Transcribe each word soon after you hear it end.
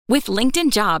With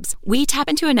LinkedIn Jobs, we tap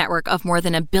into a network of more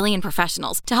than 1 billion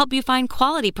professionals to help you find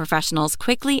quality professionals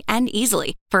quickly and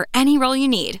easily for any role you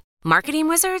need. Marketing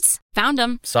wizards? Found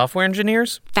them. Software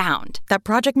engineers? Found. That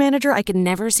project manager I could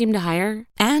never seem to hire?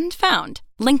 And found.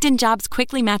 LinkedIn Jobs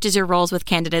quickly matches your roles with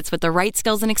candidates with the right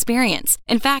skills and experience.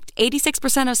 In fact,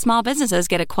 86% of small businesses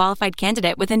get a qualified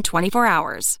candidate within 24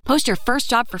 hours. Post your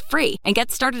first job for free and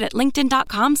get started at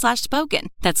linkedin.com/spoken.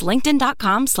 That's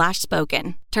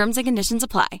linkedin.com/spoken. Terms and conditions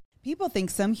apply. People think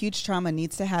some huge trauma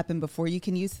needs to happen before you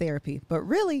can use therapy, but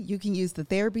really, you can use the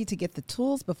therapy to get the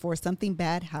tools before something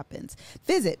bad happens.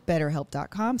 Visit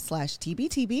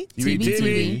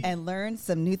betterhelp.com/TBTB and learn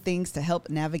some new things to help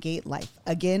navigate life.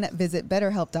 Again, visit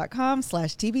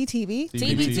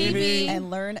betterhelp.com/TBTB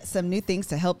and learn some new things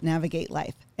to help navigate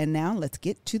life. And now let's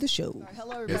get to the show.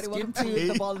 Hello, everybody. Welcome to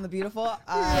The Bald and the Beautiful.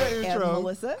 I am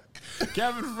Melissa.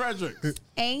 Kevin Fredericks.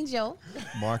 Angel.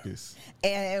 Marcus.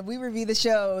 And we review the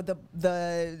show, the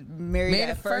Married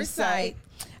at First Sight,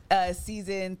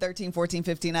 season 13, 14,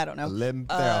 15, I don't know.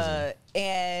 11,000.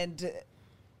 And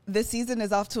this season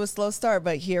is off to a slow start,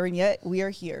 but here and yet we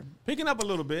are here. Picking up a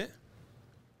little bit.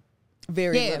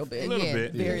 Very little bit. A little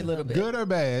bit. Very little bit. Good or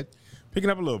bad? Picking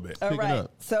up a little bit. All right.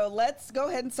 So let's go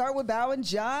ahead and start with Bow and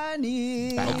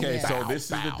Johnny. Okay, so this is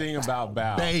the thing about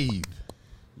Bow. Babe.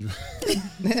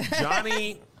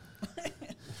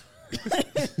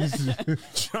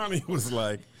 Johnny was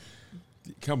like,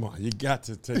 come on, you got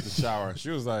to take a shower. She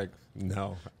was like,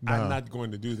 no, I'm not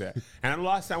going to do that. And the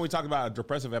last time we talked about a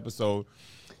depressive episode,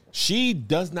 she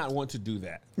does not want to do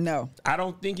that. No. I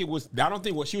don't think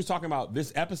what she was talking about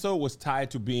this episode was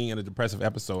tied to being in a depressive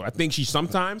episode. I think she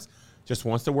sometimes just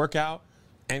wants to work out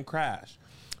and crash.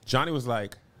 Johnny was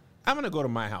like, I'm going to go to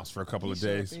my house for a couple of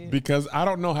days because I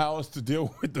don't know how else to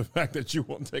deal with the fact that you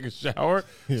won't take a shower.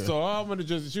 Yeah. So I'm going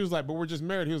to she was like, but we're just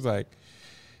married. He was like,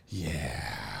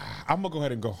 yeah, I'm going to go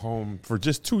ahead and go home for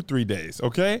just 2-3 days.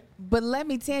 Okay. But let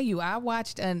me tell you, I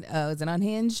watched, is it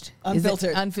Unhinged?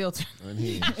 Unfiltered. Unfiltered.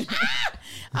 Unhinged.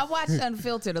 I watched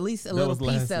Unfiltered, at least a little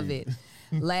piece of it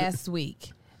last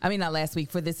week. I mean, not last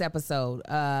week, for this episode.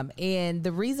 And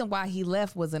the reason why he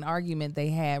left was an argument they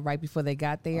had right before they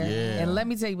got there. Yeah. And let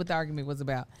me tell you what the argument was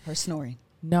about. Her snoring.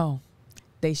 No.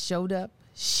 They showed up.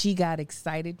 She got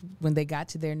excited when they got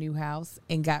to their new house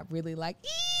and got really really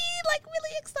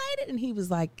excited. And he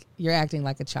was like, you're acting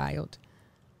like a child.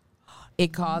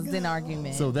 It caused an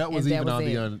argument. So that was even on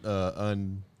the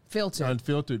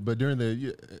Unfiltered. But during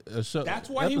the show. That's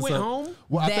why he went home?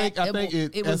 Well, I think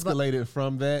it escalated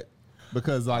from that.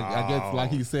 Because, I guess,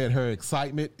 like he said, her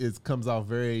excitement comes off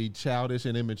very childish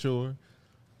and immature.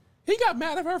 He got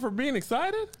mad at her for being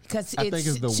excited? Because I think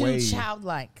it's the too way.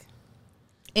 childlike.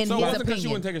 In so his it wasn't opinion. because she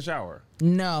wouldn't take a shower?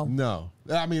 No.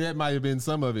 I mean, that might have been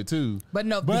some of it, too. But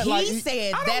no, but he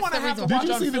said I don't that's want the to have reason to why. watch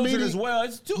Unfiltered as well.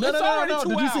 It's already 2 hours.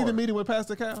 Did you see the meeting with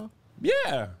Pastor Cal?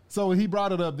 Yeah. So he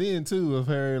brought it up then, too, of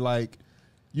her, like,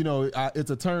 you know,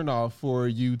 it's a turnoff for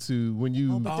you to, when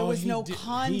you... But there was no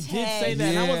context. He did say that.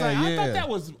 And I was like, I Yeah. thought that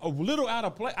was a little out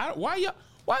of place. Why they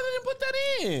didn't put that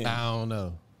in? I don't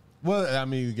know. Well, I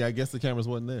mean, I guess the cameras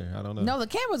wasn't there. I don't know. No, the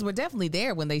cameras were definitely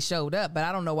there when they showed up, but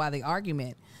I don't know why the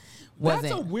argument wasn't.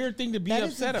 That's a weird thing to be That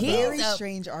upset is a about. very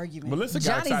strange argument. Melissa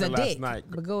got Johnny's a excited last dick, night.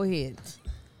 but go ahead.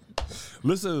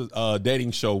 Melissa's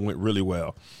dating show went really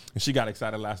well. And she got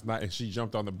excited last night and she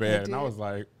jumped on the bed. And I was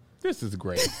like, this is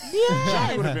great.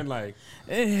 Johnny would have been like,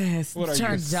 what are you,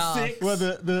 Turned off. sick? Well,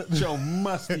 Your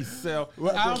musty self.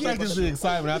 well, I don't think it's the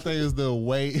excitement. I think it's the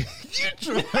way.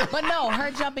 But no, her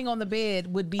jumping on the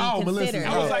bed would be Oh, considered. Melissa,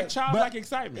 I was like childlike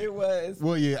excitement. It was.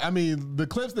 Well, yeah. I mean, the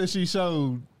clips that she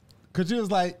showed, because she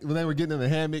was like, when they were getting in the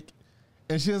hammock,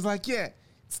 and she was like, yeah,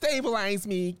 stabilize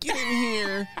me, get in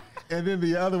here. And then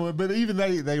the other one, but even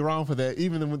they wrong for that.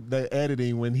 Even in the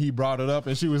editing, when he brought it up,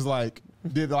 and she was like,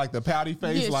 did like the pouty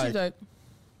face, Yeah, like, she's like,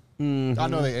 I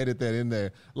know they edit that in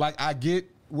there. Like, I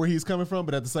get where he's coming from,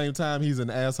 but at the same time, he's an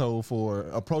asshole for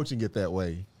approaching it that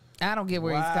way. I don't get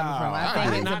where he's coming from. I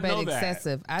think it's a bit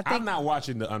excessive. I think I'm not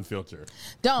watching the Unfiltered.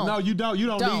 don't. No, you don't. You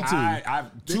don't Don't. need to.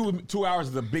 I've 2 hours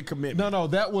is a big commitment. No,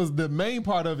 that was the main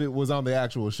part of it was on the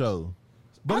actual show.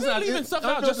 Are it's they not- leaving it- stuff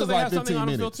out just so Unfiltered's they like have something 15 on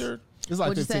minutes. Unfiltered? It's like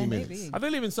What'd you 15 say? minutes. Are they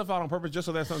leaving stuff out on purpose just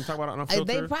so there's something to talk about on They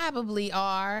Unfiltered? probably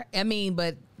are. I mean,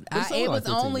 but It's only it like was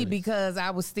 15 only minutes. because I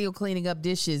was still cleaning up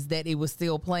dishes that it was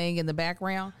still playing in the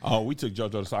background. Oh, we took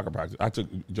JoJo to soccer practice. I took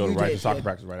Joe to You right did, to soccer yeah.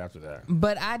 practice right after that.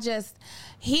 But I just,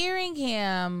 hearing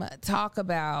him talk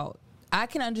about, I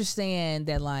can understand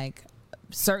that like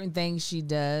certain things she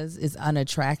does is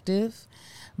unattractive,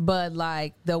 but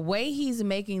like the way he's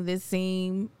making this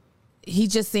seem he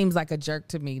just seems like a jerk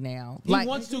to me now. He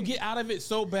wants to get out of it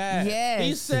so bad. Yes.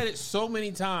 He said it so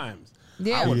many times.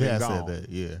 Yeah. I would He have has been said gone. that.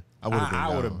 Yeah,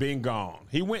 I would have been gone.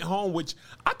 He went home, which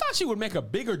I thought she would make a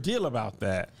bigger deal about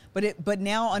that. But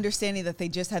now understanding that they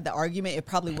just had the argument, it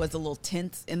probably was a little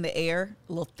tense in the air,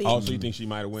 a little thick. Oh, so you think she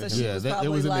might have went? So she Yeah, was it probably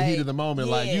was in the heat of the like, moment.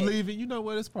 Like, yeah. you leaving? You know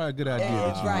what? It's probably a good idea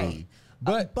that you right. leave.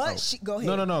 But she go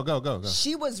ahead. No, go.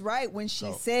 She was right when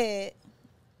she said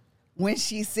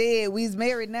we's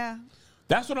married now.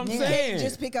 That's what I'm You saying. can't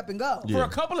just pick up and go. For a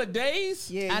couple of days.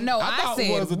 Yeah. I know. I thought said,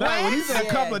 it was a night. When he said a Yeah.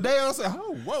 couple of days, I said,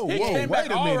 oh, whoa, He came wait back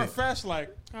a all minute. refreshed,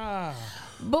 like,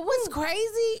 But what's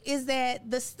crazy is that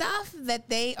the stuff that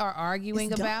they are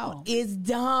arguing It's about dumb. is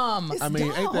dumb. It's I mean,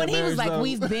 ain't dumb. that When he was marriage, like, though?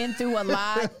 we've been through a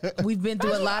lot. We've been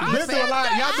through a lot. Been through a lot.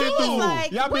 Y'all been I was through.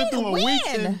 like, Y'all been through a week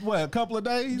when? and what? A couple of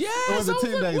days? Yeah, Or was it so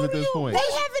 10 days what at do this you- point?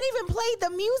 They haven't even played the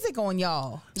music on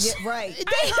y'all. Yeah, right.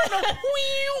 They heard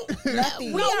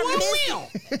Nothing. we are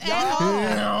missing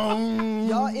at all.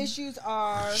 Y'all issues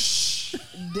are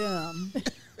dumb.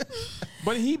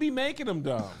 but he be making them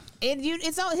dumb.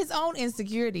 It's on his own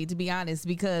insecurity, to be honest,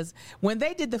 because when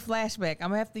they did the flashback, I'm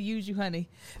gonna have to use you, honey.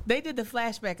 They did the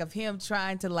flashback of him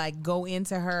trying to like go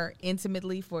into her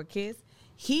intimately for a kiss.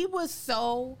 He was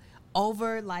so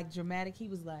over like dramatic. He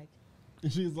was like,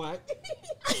 And she's like,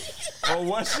 Oh,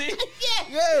 was she?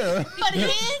 yeah. but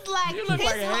his like You look his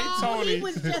like a Hey whole, Tony. he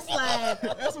was just like,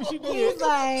 That's what she he did. was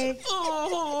like,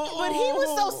 but he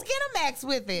was so Skinamax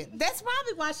with it. That's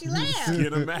probably why she laughed.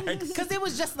 Get him back. Because it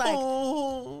was just like,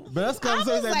 But that's I was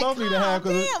conversation they like, both need to have.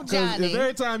 calm down, Johnny. If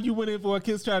every time you went in for a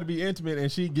kiss, try to be intimate,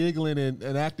 and she giggling and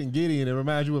acting giddy, and it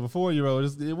reminds you of a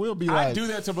 4-year-old, it will be like. I do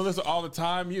that to Melissa all the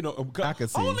time. You know, I can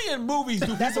see. only in movies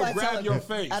do That's people why I tell grab him, your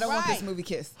face. I don't want this Right. movie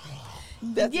kiss.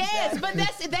 That's yes, exactly- but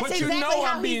that's But you exactly know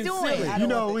how I'm he's being doing. silly. I You don't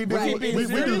know, want we that. do, Right. we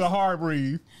Serious? do the hard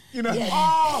breathe. You know,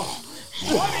 Oh,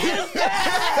 what is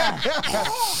that?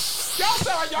 Y'all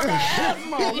sound like y'all got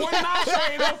asthma. One nostril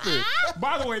ain't open.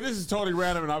 By the way, this is totally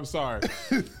random, and I'm sorry.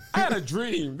 I had a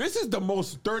dream. This is the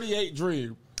most 38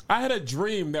 dream. I had a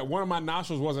dream that one of my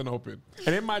nostrils wasn't open,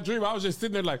 and in my dream, I was just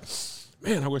sitting there like,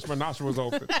 man, I wish my nostril was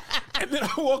open. And then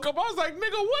I woke up, I was like,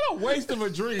 nigga, what a waste of a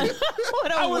dream.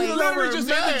 I was waste. literally just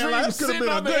in the dream, Like, this could have sitting been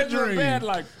a on the good edge of the dream. bed,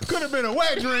 like, Could have been a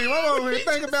wet dream. I'm over here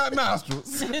thinking about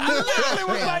nostrils. I literally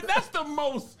was like, that's the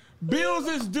most bills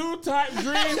is due type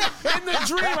dream. In the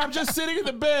dream, I'm just sitting in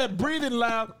the bed, breathing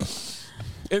loud,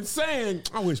 and saying,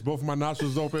 I wish both of my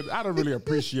nostrils was open. I don't really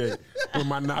appreciate when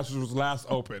my nostrils was last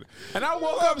open. And I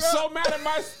woke up so mad at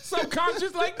my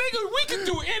subconscious, like, nigga, we can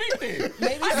do anything.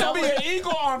 Maybe I can be someone- an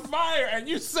eagle on fire, and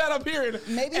you sat up here and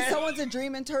Maybe someone's a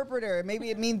dream interpreter. Maybe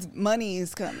it means money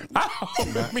is coming. I hope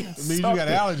it means It means you got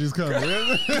something. allergies coming.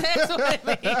 That's what it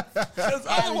means. Because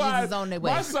Allergies otherwise, is on their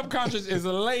way. my subconscious is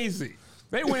lazy.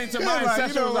 They went into my Like, you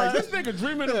session, know was like, what? this nigga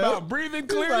dreaming Yeah. about breathing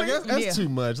He's like, clearly. that's Yeah. too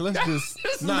much. Let's just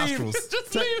Just nostrils. leave.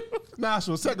 Just Take- leave.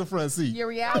 Nostrils. Take the front seat. Your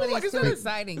reality Like, is too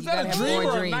exciting. Is You that gotta a have dream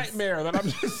more or a dreams. nightmare that I'm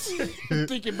just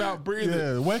thinking about breathing?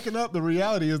 Yeah, waking up, the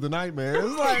reality is the nightmare.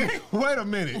 It's like, wait a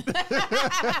minute.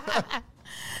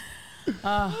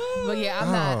 But yeah,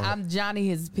 I'm not. I'm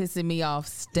Johnny is pissing me off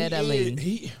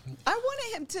steadily. I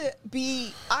wanted him to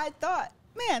be. I thought,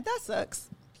 man, that sucks.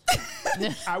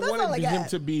 I all I wanted him got.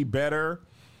 to be better.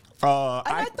 And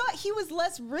I thought he was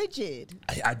less rigid.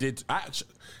 I did.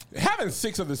 Having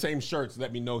 6 of the same shirts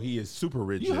let me know he is super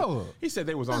rigid. Yo. He said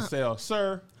they was on sale,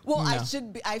 sir. Well, I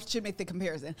should make the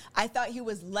comparison. I thought he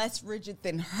was less rigid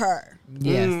than her.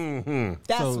 Yes.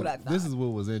 That's So what I thought. this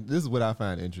is what I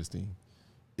find interesting,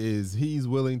 is he's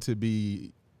willing to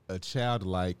be a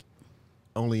childlike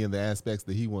only in the aspects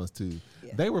that he wants to.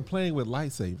 Yeah. They were playing with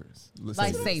lightsabers.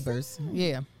 Lightsabers.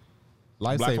 Yeah.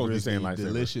 Black folks Lightsaber be is the saying lightsaber.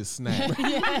 delicious snack.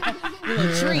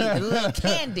 Little treat, a little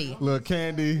candy. Little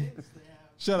candy.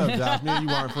 Shut up, Josh. Me and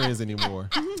you aren't friends anymore.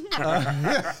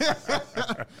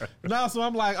 No, so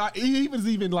I'm like, he was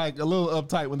even like a little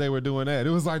uptight when they were doing that. It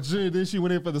was like, gee, then she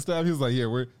went in for the stuff. He was like,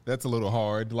 yeah, that's a little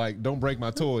hard. Like, don't break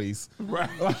my toys. Right.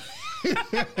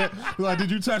 Like, did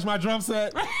you touch my drum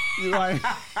set? You're like,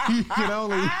 you can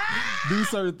only do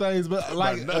certain things. But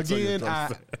like, nuts on your again,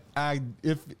 drum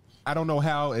I don't know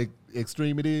how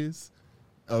extreme it is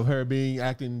of her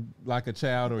acting like a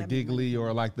child or giggly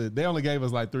or like they only gave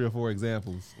us like 3 or 4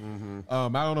 examples. I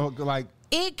don't know, like,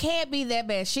 It can't be that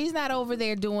bad. She's not over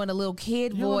there doing a little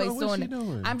kid You don't know voice what on she it.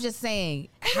 doing. I'm just saying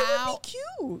It would how be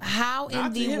cute. how Not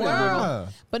in to the him, world. yeah.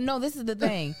 But no, this is the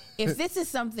thing. If this is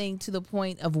something to the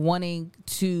point of wanting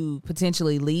to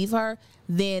potentially leave her,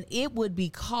 then it would be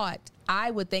caught I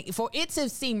would think for it to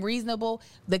seem reasonable,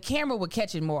 the camera would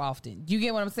catch it more often. You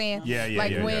get what I'm saying? Yeah.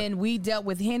 Like when we dealt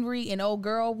with Henry and old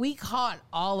girl, we caught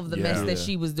all of the mess that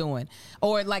she was doing,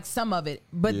 or like some of it.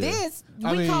 But this,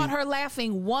 we caught her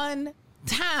laughing one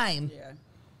time. Yeah.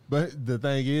 But the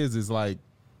thing is like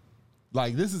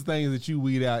this is things that you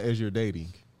weed out as you're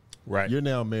dating. Right. You're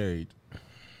now married.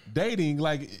 Dating,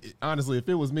 like, honestly, if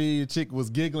it was me, a chick was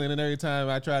giggling, and every time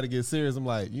I try to get serious, I'm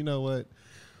like, you know what?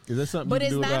 Is there something But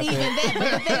you can it's do not about even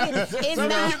that? that. But the thing is, it's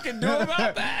not. You can do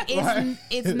about that.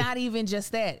 It's not even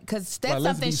just that, because that's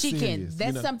Like, something she serious, can.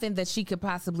 That's something that she could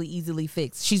possibly easily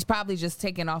fix. She's probably just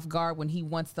taken off guard when he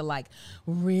wants to like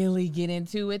really get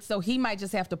into it. So he might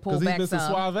just have to pull back Because he's Mr.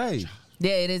 some. Suave.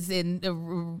 Yeah, it is.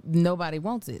 Nobody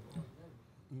wants it.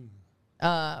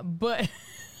 But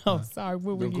oh, sorry.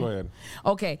 What were you? Go ahead.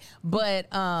 Okay, but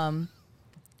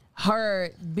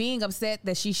her being upset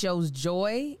that she shows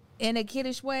joy in a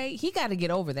kiddish way, he got to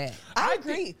get over that. I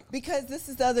agree, because this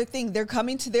is the other thing. They're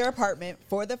coming to their apartment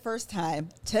for the first time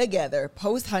together,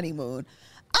 post honeymoon.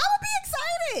 I would be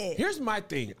excited. Here's my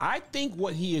thing. I think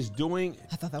what he is doing.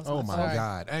 I thought that was Oh, my sorry.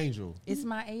 God. Angel. It's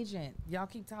my agent. Y'all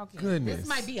keep talking. Goodness. This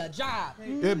might be a job.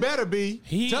 It better be.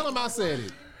 Tell him I said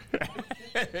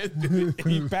it.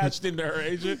 He patched into her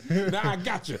agent. Now I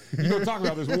got you. You're going to talk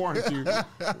about this warranty.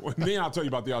 Then I'll tell you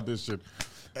about the audition.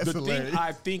 That's the hilarious. thing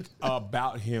I think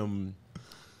about him,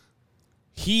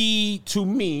 to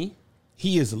me,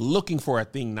 he is looking for a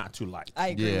thing not to like. I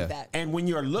agree Yeah. with that. And when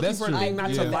you're looking That's for true. a thing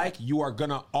not to Yeah. like, you are going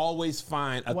to always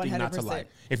find a thing not to 100%. like.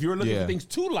 If you're looking Yeah. for things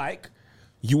to like,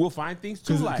 you will find things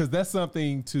to like. Because that's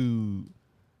something to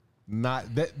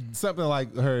something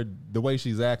like her, the way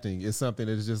she's acting is something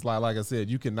that is just like I said,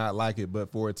 you cannot like it,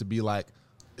 but for it to be like,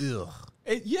 ugh.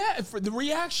 The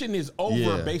reaction is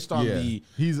over based on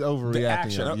he's overreacting. the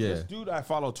action. Yeah. This dude I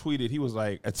follow tweeted, he was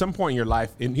like, at some point in your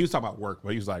life, and he was talking about work, but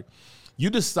he was like, you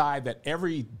decide that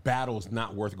every battle is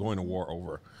not worth going to war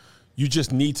over. You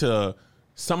just need to,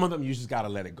 some of them you just got to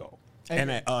let it go. And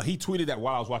he tweeted that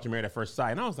while I was watching Married at First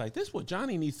Sight, and I was like, this is what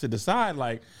Johnny needs to decide.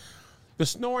 Like, the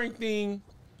snoring thing,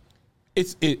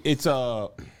 it's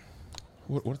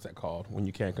what is that called when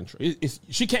you can't control?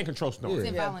 She can't control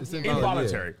snoring. Yeah. It's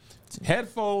Involuntary.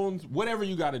 Headphones, whatever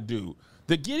you got to do.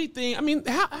 The giddy thing, I mean,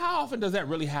 how often does that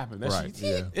really happen? Right,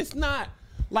 yeah. It's not,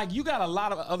 like, you got a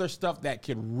lot of other stuff that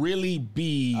can really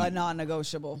be A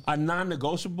non-negotiable.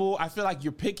 I feel like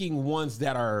you're picking ones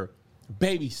that are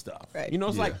baby stuff. Right. You know,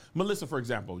 it's like Melissa, for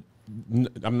example.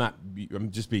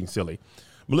 I'm just being silly.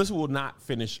 Melissa will not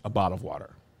finish a bottle of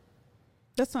water.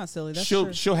 That's not silly. That's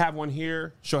true. She'll have one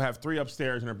here. She'll have 3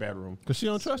 upstairs in her bedroom. Because she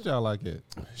don't trust y'all like it.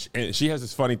 And she has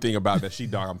this funny thing about that she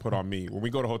dog put on me. When we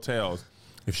go to hotels,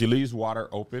 if she leaves water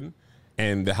open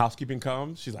and the housekeeping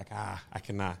comes, she's like, I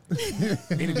cannot.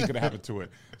 Anything could have happened to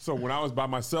it. So when I was by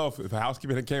myself, if the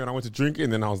housekeeping came and I went to drink it,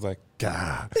 and then I was like,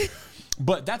 God.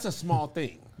 But that's a small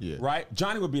thing, right?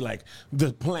 Johnny would be like,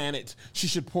 the planet, she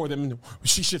should pour them,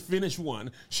 she should finish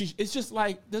one. It's just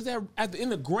like, in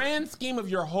the grand scheme of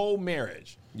your whole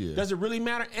marriage, does it really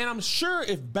matter? And I'm sure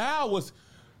if Bao was,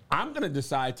 I'm going to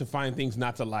decide to find things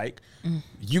not to like.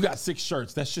 You got 6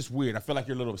 shirts. That's just weird. I feel like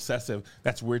you're a little obsessive.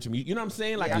 That's weird to me. You know what I'm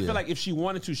saying? Like, I feel like if she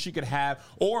wanted to, she could have,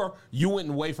 or you went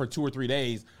away for 2 or 3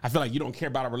 days. I feel like you don't care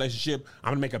about a relationship.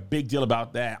 I'm going to make a big deal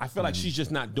about that. I feel like she's just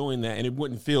not doing that, and it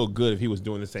wouldn't feel good if he was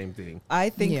doing the same thing. I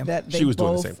think that they She was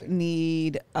doing the same both thing.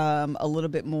 need a little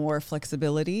bit more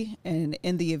flexibility. And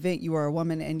in the event you are a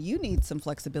woman and you need some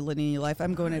flexibility in your life,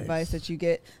 I'm going to advise that you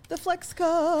get the Flex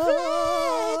Cup.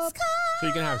 So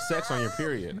you can have sex on your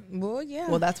period. Well, yeah.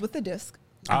 Well, that's with the disc.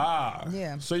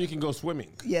 Yeah. So you can go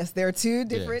swimming. Yes, there are 2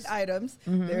 different items.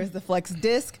 There's the Flex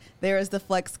Disc. There is the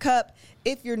Flex Cup.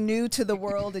 If you're new to the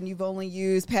world and you've only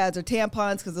used pads or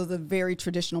tampons, because those are very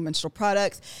traditional menstrual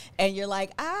products, and you're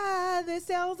like, this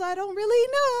sounds, I don't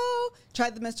really know,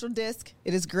 try the menstrual disc.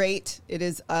 It is great. It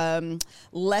is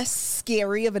less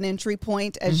scary of an entry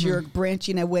point as you're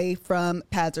branching away from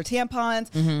pads or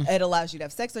tampons. It allows you to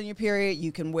have sex on your period.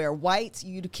 You can wear white.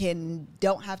 You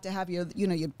don't have to have your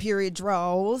period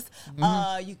draws.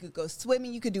 You could go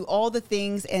swimming. You could do all the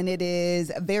things, and it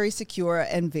is very secure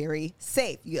and very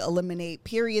safe. You eliminate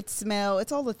period smell.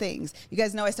 It's all the things. You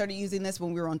guys know I started using this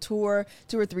when we were on tour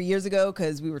 2 or 3 years ago,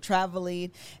 because we were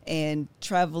traveling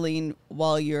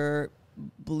while you're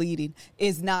bleeding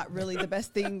is not really the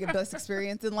best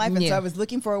experience in life. And so I was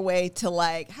looking for a way to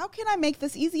like, how can I make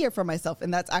this easier for myself?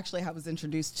 And that's actually how I was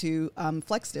introduced to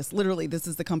Flex Disc. Literally, this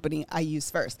is the company I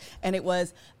used first. And it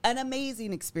was an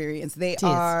amazing experience.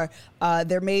 They're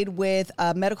made with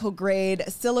medical grade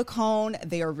silicone.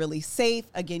 They are really safe.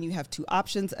 Again, you have two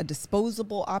options, a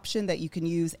disposable option that you can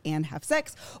use and have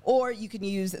sex, or you can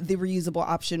use the reusable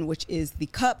option, which is the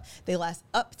cup. They last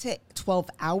up to 12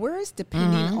 hours,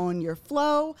 depending on your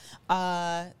flow.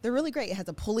 They're really great. It has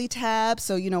a pulley tab.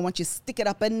 So, once you stick it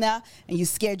up in there and you're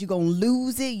scared you're going to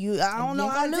lose it, I don't know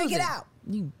how to take it out.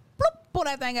 You bloop, pull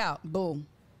that thing out. Boom.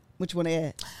 Which one they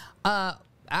had?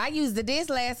 I used the disc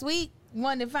last week.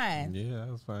 Wasn't it fine? Yeah,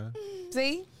 that was fine.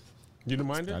 See? You didn't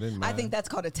mind it? I didn't mind. I think that's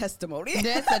called a testimony.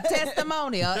 That's a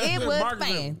testimonial. It was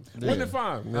fine. Wasn't it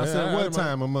fine? I said, what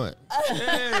time a month?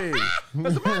 Hey.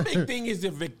 But my big thing is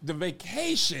the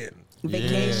vacation.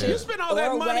 Vacation. You spend all that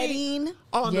or money wedding.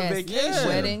 on the vacation.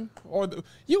 Wedding. Or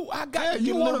you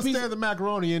You little understand the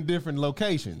macaroni in different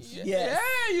locations. Yes. Yeah,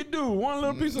 you do. One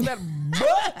little piece of that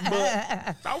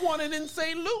butt. I want it in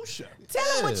St. Lucia. Tell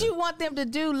them what you want them to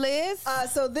do, Liz.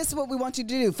 So this is what we want you to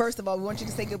do. First of all, we want you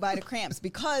to say goodbye to cramps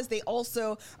because they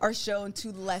also are shown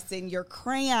to lessen your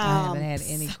cramps. I haven't had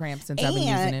any cramps since I've been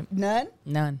using it. None?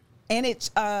 None. And it's,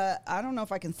 I don't know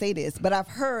if I can say this, but I've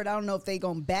heard, I don't know if they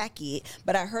gonna back it,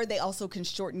 but I heard they also can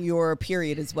shorten your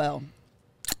period as well.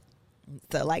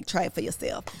 So, like, try it for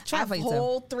yourself. Try it for yourself.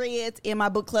 Whole threads in my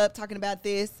book club talking about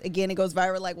this. Again, it goes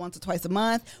viral like once or twice a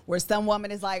month, where some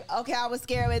woman is like, okay, I was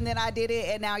scared, and then I did it,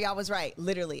 and now y'all was right.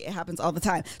 Literally, it happens all the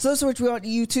time. So this is what we want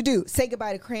you to do. Say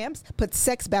goodbye to cramps, put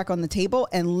sex back on the table,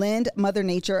 and lend Mother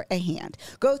Nature a hand.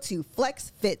 Go to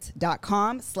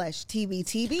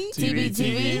flexfit.com/TBTB.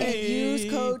 TBTB. And use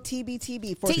code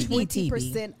TBTB for TBTB.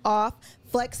 20% off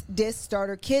Flex Disc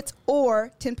Starter Kits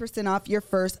or 10% off your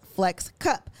first Flex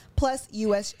Cup, plus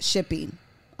U.S. shipping.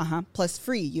 Plus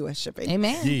free U.S. shipping.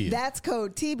 Amen. Yeah. That's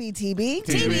code TBTB.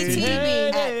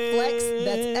 TBTB. At Flex,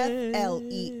 that's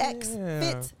FLEX,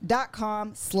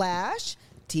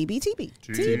 fit.com/TBTB.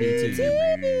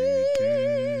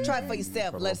 TBTB. Try it for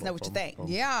yourself. Let us know what you think.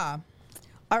 Yeah.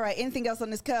 All right. Anything else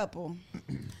on this couple?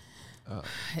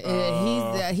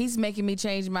 He's making me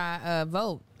change my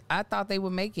vote. I thought they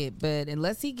would make it, but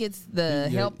unless he gets the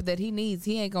help that he needs,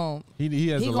 he ain't gonna. He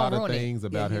has a lot of ruin it. things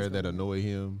about her that annoy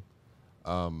him.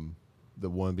 The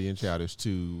one being childish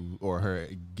to, or her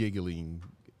giggling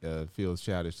feels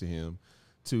childish to him.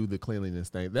 To the cleanliness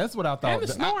thing. That's what I thought. And the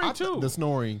snoring too. The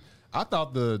snoring. I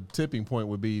thought the tipping point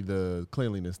would be the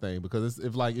cleanliness thing because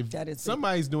if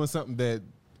somebody's doing something that,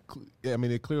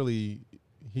 it clearly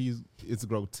it's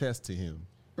grotesque to him.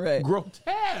 Right.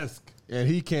 Grotesque. And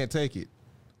he can't take it.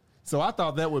 So I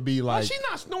thought that would be like. Well, she's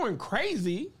not snoring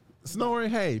crazy.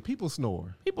 Snoring, hey, people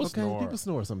snore. People snore. People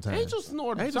snore sometimes. Angel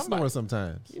snore. Angel snores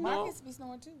sometimes. You know, Marcus be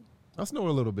snoring too. I snore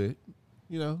a little bit.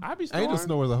 I be snoring. Angel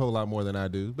snores a whole lot more than I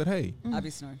do. But hey, I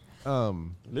be snoring.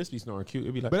 Liz be snoring cute.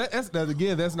 It'd be like. But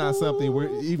that's not something where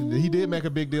even he did make a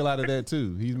big deal out of that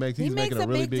too. He's making a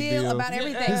really big deal about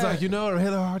everything. He's like, I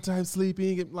had a hard time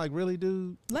sleeping. Like, really,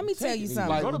 dude? Let me tell you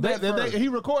something. Like, he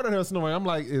recorded her snoring. I'm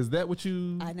like, is that what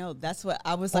you? I know. That's what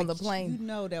I was On like. the plane. You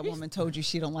know that woman told you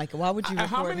she don't like it. Why would you record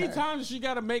how many her? times does she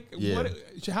got to make? Yeah.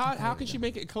 How can she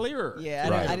make it clearer?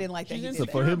 Yeah, I didn't like that. He did So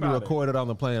that. for him to about it. record it on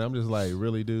the plane, I'm just like,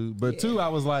 really, dude? But two, I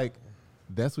was like,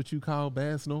 that's what you call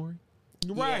bad snoring?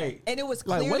 Right. And it was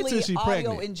Like, clearly wait till she audio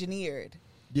pregnant. engineered.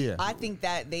 Yeah. I think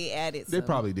that they added They some.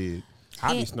 probably did.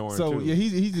 I be snoring So too. yeah,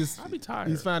 he's just I be tired.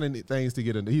 He's finding things to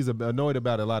get. He's annoyed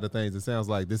about a lot of things. It sounds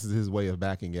like this is his way of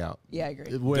backing out. Yeah, I agree.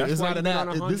 That's It's why not he an been app.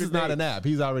 on This 100 is not an days. app.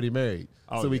 He's already married,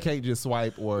 Oh, so we yeah. can't just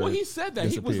swipe or. Well, he said that.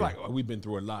 He was disappear. like, we've been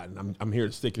through a lot, and I'm here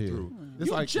to stick it through. It's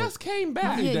You like- just came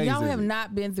back. many Yeah, days y'all is have it?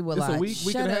 not been through a It's a lot. week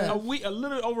Shut and a half. up. A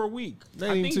little over a week.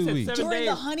 Not I even think 2 he said weeks. 7 During days.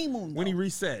 the honeymoon, When he though.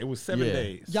 reset, it was 7 Yeah.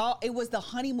 days. Y'all, it was the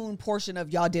honeymoon portion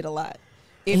of y'all did a lot.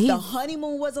 If the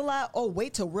honeymoon was a lot,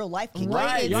 wait till real life can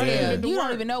Right, get y'all there. didn't Yeah, even do you don't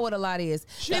work. even know what a lot is.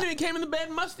 She didn't came in the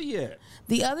bed musty yet.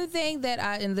 The other thing that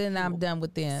and then I'm done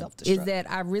with them, Self-destruct. is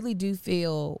that I really do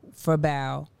feel for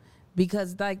Bao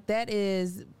because like that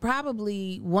is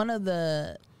probably one of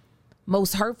the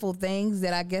most hurtful things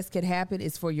that I guess could happen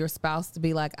is for your spouse to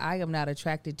be like, I am not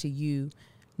attracted to you,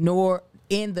 nor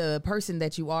in the person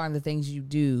that you are and the things you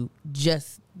do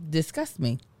just disgust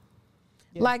me.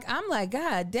 Yeah. Like, I'm like,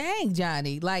 God dang,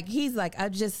 Johnny. Like, he's like,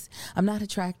 I'm not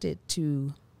attracted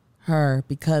to her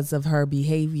because of her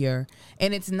behavior.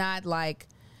 And it's not like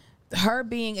her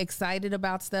being excited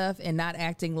about stuff and not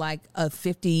acting like a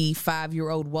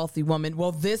 55-year-old wealthy woman.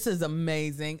 Well, this is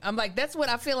amazing. I'm like, that's what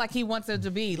I feel like he wants her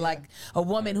to be, like a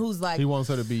woman who's like, he wants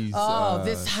her to be.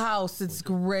 this house, it's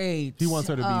great. He wants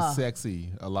her to be sexy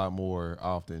a lot more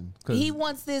often. He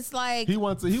wants this like he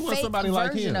wants somebody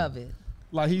like him. Of it.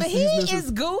 Like But he is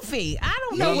goofy. I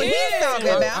don't know what he's talking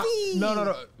about.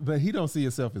 No. But he don't see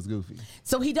himself as goofy.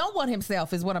 So he don't want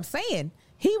himself, is what I'm saying.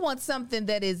 He wants something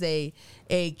that is a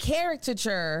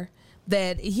caricature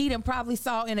that he done probably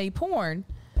saw in a porn.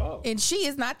 Oh. And she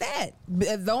is not that.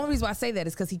 The only reason why I say that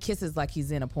is because he kisses like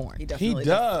he's in a porn. He definitely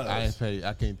does.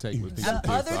 I can't take what people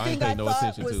The other thing I no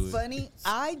thought was to funny,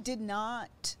 I did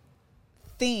not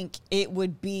think it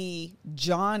would be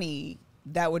Johnny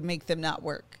that would make them not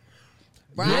work.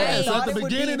 Right. Yes, at the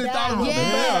beginning, it thought it would be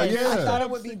Val. Yeah. I thought it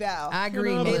would be Val. I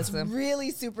agree, It's Melissa. really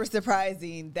super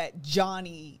surprising that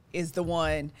Johnny is the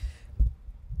one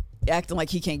acting like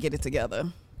he can't get it together.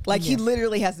 Like he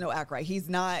literally has no act right. He's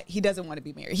not. He doesn't want to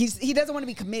be married. He doesn't want to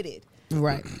be committed.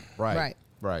 Right.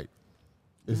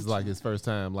 This is like his first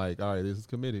time. Like, all right, this is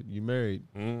committed. You married.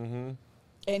 Mm-hmm.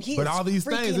 And he. But all these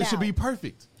things, it should be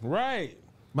perfect. Right.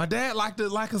 My dad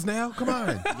like us now. Come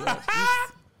on.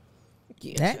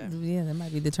 That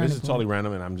might be the turning This is point. totally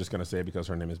random, and I'm just gonna say it because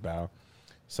her name is Bao.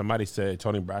 Somebody said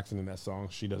Toni Braxton in that song.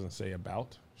 She doesn't say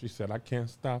about. She said, "I can't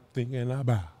stop thinking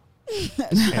about."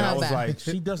 And I was like,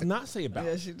 she does not say about.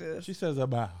 Yeah, she does. She says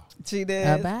about. She did.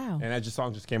 About. And that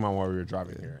song just came on while we were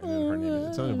driving here. And then her name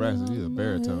is Toni Braxton, she's a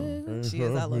baritone. She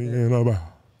is. I love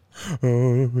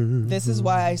it. This is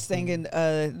why I sang in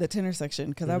the tenor section,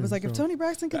 because I was like, if Toni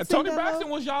Braxton could sing Toni that Braxton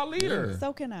low, was y'all leader.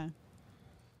 so can I.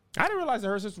 I didn't realize that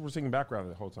her sisters were singing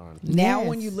background the whole time. Now, Yes.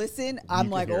 when you listen, I'm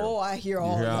can like, hear it. oh, I hear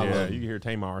all hear of all them. Yeah, of you can hear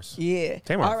Tamar's. Yeah.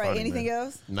 Tamar's All right. funny, Anything man.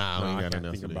 else? Nah, No, we I ain't got can't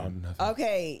nothing think else about to do. nothing.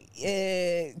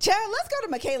 Okay. Chad, let's go to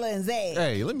Michaela and Zay.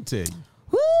 Hey, let me tell you.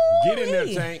 Woo! Get in there,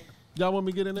 Tank. Y'all want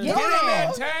me to get in there? Yeah. Get in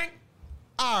there, Tank.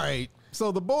 All right.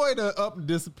 So the boy that up and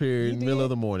disappeared in the middle of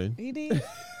the morning. He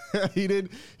did.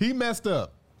 He messed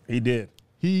up. He did.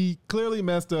 He clearly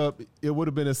messed up. It would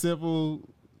have been a simple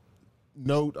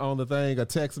note on the thing, a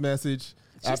text message.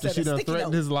 After said she a done sticky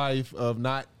threatened note. his life of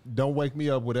don't wake me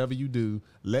up, whatever you do,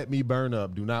 let me burn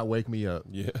up. Do not wake me up.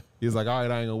 Yeah. He's like, all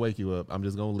right, I ain't gonna wake you up. I'm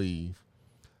just gonna leave.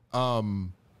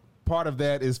 Part of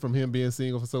that is from him being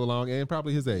single for so long and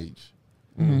probably his age.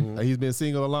 Mm-hmm. He's been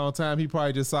single a long time. He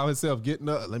probably just saw himself getting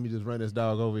up. Let me just run this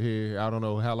dog over here. I don't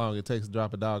know how long it takes to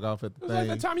drop a dog off at the It was thing.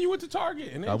 like the time you went to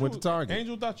Target. And I went to Target.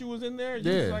 Angel thought you was in there.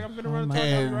 You Yeah. was like, I'm going to run to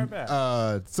Target. I'll be right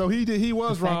back. So he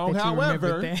was The fact wrong. that you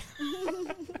remembered However,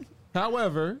 that.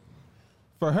 However,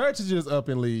 for her to just up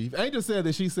and leave, Angel said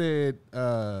that she said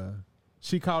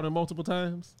she called him multiple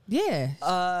times.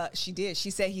 Yeah. She did. She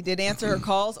said he did answer her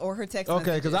calls or her text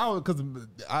Okay, messages. because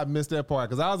I missed that part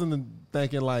because I was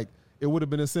thinking like it would have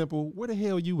been as simple. Where the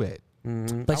hell you at?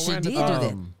 But she ran did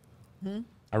to do that.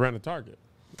 I ran to Target.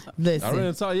 Listen. I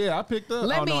ran saw. Yeah, I picked up.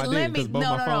 Let me, I let didn't, me, 'cause both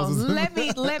no, my no, no. phones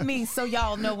was- Let me, so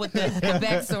y'all know what the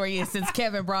backstory is. Since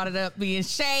Kevin brought it up, being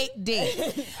shady,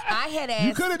 I had asked.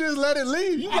 You could have just let it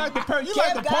leave. You like the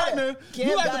partner.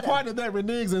 You like the partner that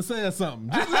reneges and says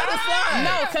something. Just let it slide.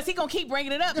 No, because he gonna keep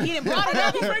bringing it up. He didn't brought it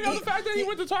up. Bring up the fact that he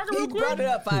went to Target He real quick. brought it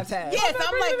up 5 times. Yes, not I'm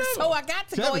bringing like, it up. so I got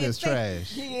to go Kevin ahead and is say.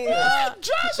 trash. Yeah.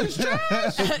 Josh is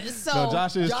trash. So No,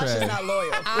 Josh is Josh trash. is not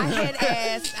loyal. I had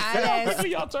asked.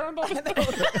 Y'all turned on.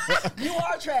 You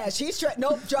are trash. He's trash.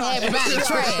 Nope, Josh. Everybody's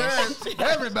trash.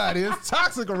 Everybody is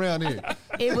toxic around here.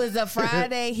 It was a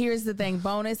Friday. Here's the thing.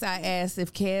 Bonus. I asked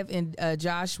if Kev and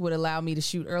Josh would allow me to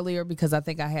shoot earlier because I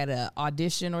think I had an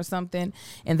audition or something.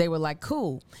 And they were like,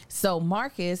 cool. So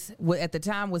Marcus, at the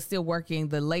time, was still working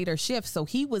the later shift. So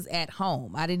he was at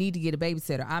home. I didn't need to get a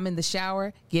babysitter. I'm in the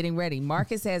shower getting ready.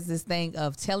 Marcus has this thing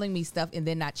of telling me stuff and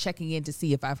then not checking in to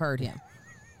see if I've heard him.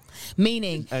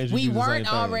 Meaning Angel we do the weren't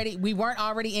same thing.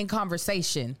 already in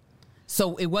conversation.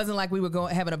 So it wasn't like we were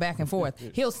having a back and forth.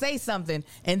 He'll say something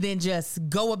and then just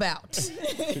go about. So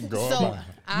You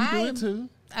do it too.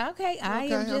 Okay, I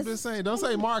am I'm just saying. Don't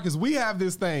say Marcus. We have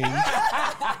this thing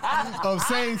of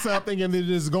saying something and then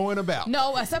just going about.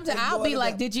 No, sometimes I'll be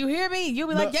like, "Did you hear me?" You'll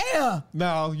be like, "Yeah."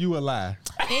 No, you a lie.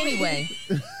 Anyway.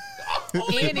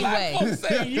 Anyway,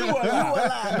 Say you a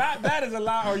lie. Not that is a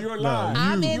lie or you're lying.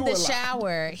 I'm in You the a lie.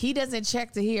 shower. He doesn't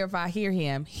check to hear if I hear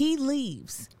him. He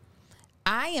leaves.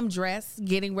 I am dressed,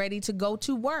 getting ready to go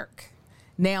to work.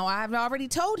 Now, I've already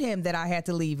told him that I had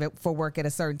to leave for work at a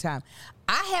certain time.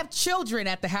 I have children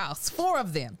at the house, 4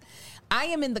 of them. I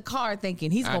am in the car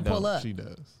thinking he's going to pull up. She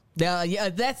does. Yeah,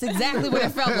 that's exactly what it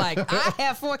felt like. I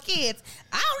have 4 kids.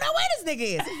 I don't know where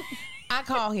this nigga is. I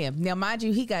call him. Now, mind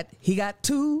you, he got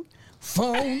 2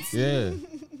 phones. Yeah.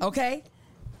 Okay?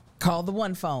 Call the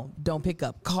one phone, don't pick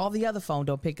up. Call the other phone,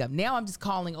 don't pick up. Now I'm just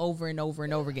calling over and over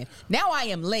and over again. Now I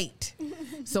am late.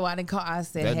 So I didn't call. I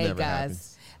said, That hey, never guys.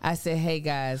 happens. I said, hey,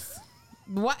 guys.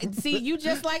 What? See, you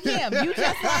just like him. You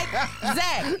just like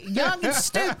Zach, young and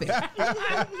stupid.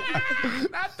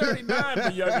 Not 39,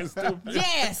 but young and stupid.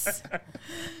 Yes.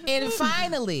 And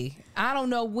finally, I don't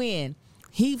know when,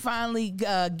 he finally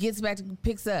gets back,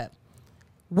 picks up.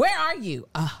 Where are you?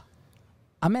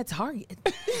 I'm at Target.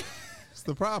 That's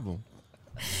the problem.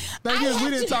 Thing is, we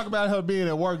didn't talk about her being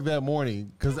at work that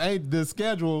morning because the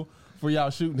schedule for y'all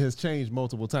shooting has changed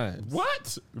multiple times.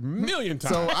 What? A million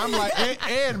times. So I'm like,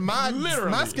 and my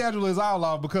Literally. schedule is all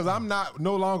off because I'm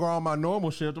no longer on my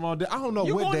normal shift. I don't know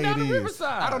You what going day down it to is.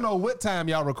 Riverside. I don't know what time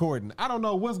y'all recording. I don't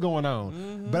know what's going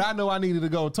on. But I know I needed to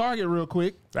go Target real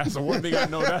quick. That's the one thing I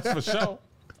know, that's for sure.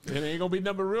 It ain't going to be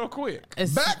numbered real quick.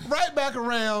 Right back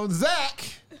around.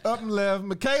 Zach up and left.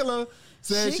 Michaela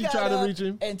said she got tried to up reach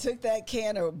him. and took that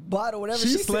can or bottle, whatever She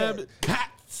she slammed said, it.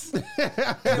 Hats.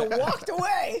 and walked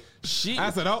away.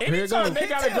 I said, oh, here it anytime goes. they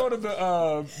got to go to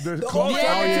the close Yeah.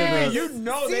 out Yeah. TV, you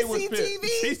know they was CCTV.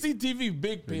 pissed. CCTV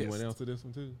big You went pissed. else to this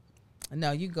one too?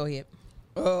 No, you go ahead.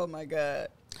 Oh my God.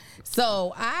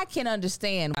 So I can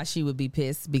understand why she would be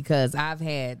pissed because I've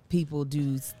had people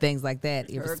do things like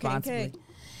that irresponsibly. K.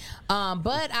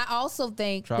 But I also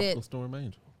think Tropical that Storm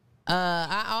Angel.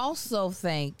 I also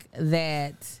think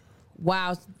that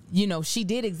while she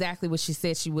did exactly what she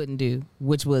said she wouldn't do,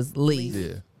 which was leave.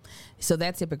 Yeah. So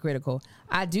that's hypocritical.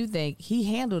 I do think he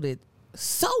handled it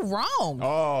so wrong.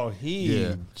 Oh,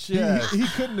 Yeah. He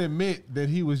couldn't admit that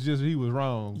he was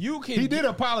wrong. He did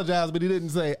apologize, but he didn't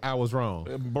say I was wrong.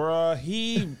 Bruh,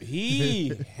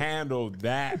 he handled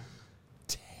that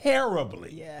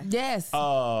terribly. Yeah. Yes.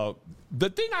 The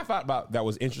thing I thought about that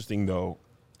was interesting, though,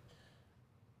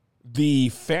 the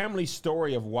family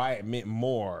story of why it meant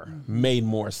more made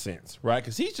more sense, right?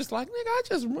 Because he's just like,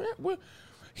 nigga,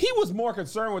 he was more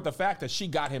concerned with the fact that she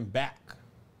got him back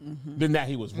than that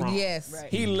he was wrong. Yes.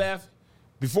 Right. He left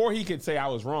before he could say I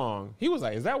was wrong. He was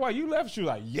like, is that why you left? She was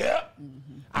like, yep.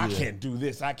 I can't do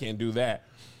this. I can't do that.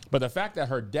 But the fact that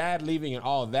her dad leaving and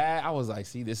all that, I was like,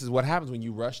 see, this is what happens when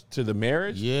you rush to the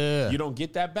marriage. Yeah. You don't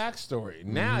get that backstory.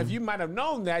 Now, if you might have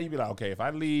known that, you'd be like, okay, if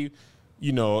I leave,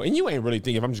 and you ain't really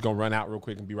thinking, if I'm just going to run out real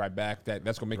quick and be right back, that's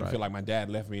going to make me feel like my dad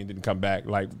left me and didn't come back.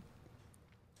 Like,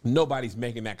 nobody's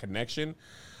making that connection.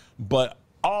 But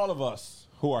all of us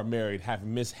who are married have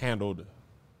mishandled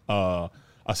a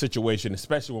situation,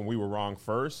 especially when we were wrong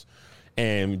first.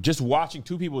 And just watching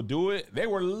two people do it, they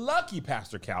were lucky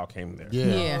Pastor Cal came there.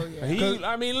 Yeah.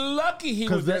 Lucky he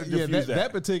was there to defuse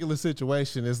that particular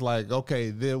situation is like, okay,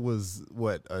 there was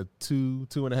a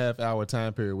 2.5 hour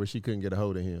time period where she couldn't get a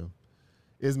hold of him.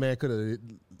 This man could have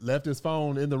left his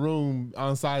phone in the room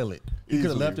on silent. He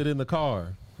could have left it in the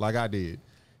car like I did.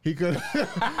 He could, you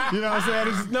know what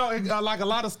I'm saying? Like a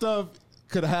lot of stuff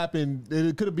could have happened.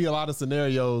 It could be a lot of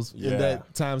scenarios in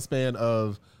that time span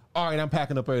of, all right, I'm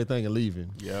packing up everything and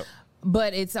leaving. Yep.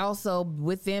 But it's also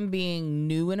with them being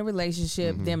new in a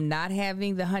relationship, them not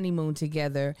having the honeymoon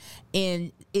together,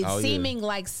 and it seeming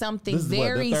like something This is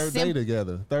very the third day simple.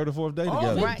 together, third or fourth day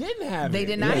together. They Right. didn't have They it.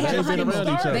 did not Yeah, have they a just been around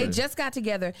honeymoon. each other. They just got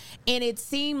together, and it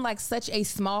seemed like such a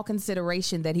small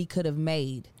consideration that he could have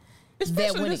made.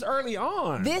 Especially when this early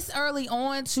on. This early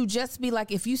on to just be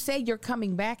like, if you say you're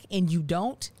coming back and you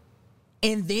don't,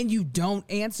 and then you don't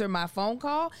answer my phone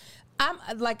call, I'm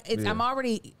like,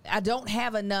 I don't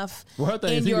have enough Well, her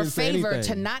thing is in he your didn't say favor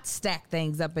anything. to not stack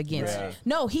things up against. Right.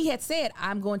 No, he had said,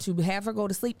 I'm going to have her go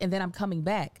to sleep and then I'm coming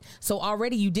back. So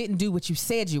already you didn't do what you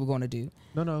said you were going to do.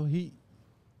 No,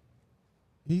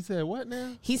 he said what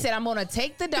now? He said, I'm going to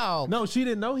take the dog. No, she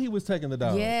didn't know he was taking the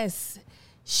dog. Yes,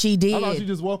 she did. I thought she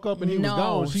just woke up and he was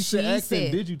gone. She said,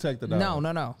 did you take the dog?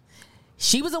 No.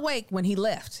 She was awake when he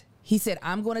left. He said,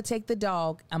 I'm going to take the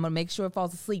dog. I'm going to make sure it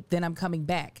falls asleep. Then I'm coming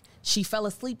back. She fell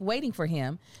asleep waiting for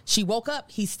him. She woke up.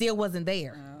 He still wasn't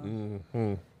there.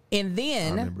 Mm-hmm. And I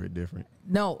then, remember it different.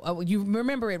 no, you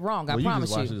remember it wrong. I Well, promise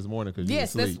you just watched you. it this morning because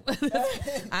Yes, you were asleep.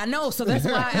 I know. So that's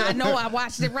why I know I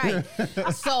watched it right.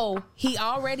 So he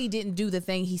already didn't do the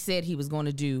thing he said he was going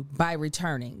to do by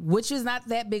returning, which is not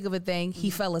that big of a thing. He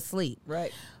fell asleep.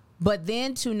 Right. But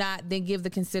then to not then give the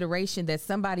consideration that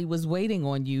somebody was waiting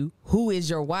on you, who is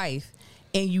your wife,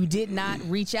 and you did not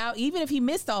reach out, even if he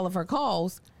missed all of her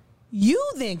calls, you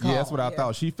then called. Yeah, that's what I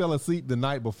thought. She fell asleep the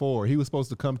night before. He was supposed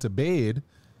to come to bed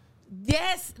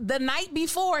Yes, the night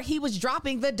before he was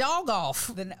dropping the dog off.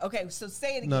 Okay, so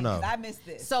say it again because I missed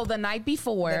this. So the night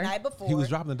before. He was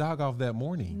dropping the dog off that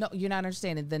morning. No, you're not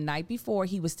understanding. The night before,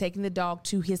 he was taking the dog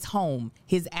to his home,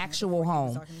 his actual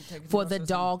home, for the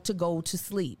dog to go to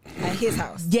sleep. At his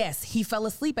house? Yes, he fell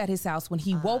asleep at his house. When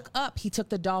he woke up, he took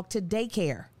the dog to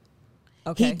daycare.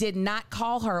 Okay. He did not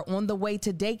call her on the way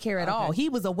to daycare at all. He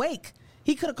was awake.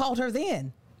 He could have called her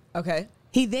then. Okay.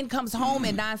 He then comes home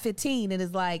at 9:15 and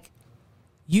is like,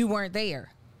 you weren't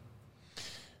there.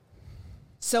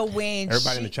 So when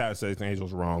everybody in the chat says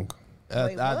Angel's wrong.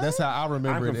 That's how I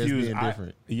remember it as being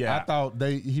different. I thought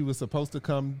he was supposed to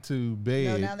come to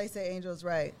bed. No, now they say Angel's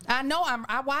right. I know.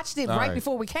 I watched it right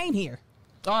before we came here.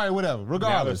 All right, whatever. Regardless.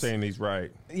 Now they're saying he's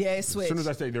right. Yeah, it switched. As soon as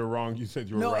I say they're wrong, you said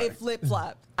you were right. No, it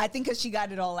flip-flopped. I think because she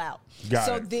got it all out.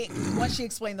 Then, once she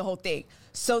explained the whole thing.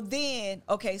 So then,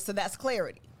 okay, so that's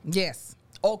clarity. Yes.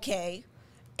 Okay.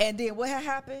 And then what had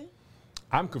happened?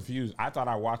 I'm confused. I thought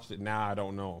I watched it. Now I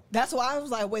don't know. That's why I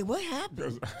was like, wait, what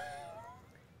happened?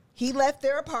 He left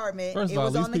their apartment. First of all,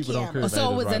 was these on the people don't camera. care.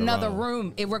 So it was another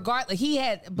room. Regardless, he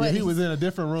had, but he was in a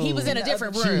different room. He was in a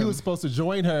different room. He was supposed to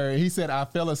join her, and he said, "I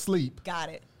fell asleep." Got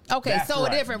it. Okay, That's so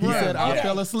right. a different room. He said, "I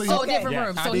fell asleep." So a different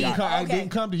room. So I didn't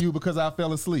come to you because I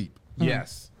fell asleep.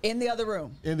 Yes. In the other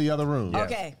room. In the other room. Yes.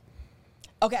 Okay.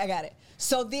 Okay, I got it.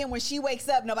 So then when she wakes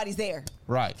up, nobody's there.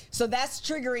 Right. So that's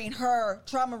triggering her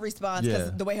trauma response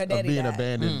because the way her daddy being died.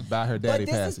 abandoned by her daddy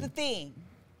But this passing. is the thing.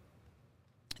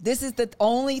 This is the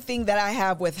only thing that I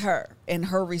have with her and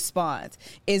her response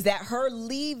is that her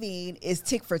leaving is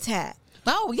tick for tat.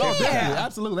 Oh, yeah. Definitely,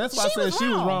 absolutely. That's why I said she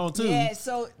was wrong, too. Yeah,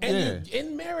 so And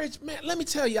in marriage, man, let me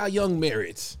tell y'all young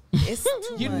marrieds, it's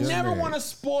too you much. never want to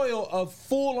spoil a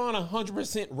full-on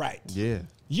 100% right. Yeah.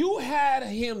 You had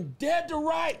him dead to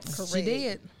rights. She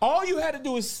did. All you had to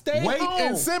do is stay Wait home.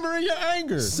 and simmer in your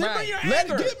anger. Simmer your Let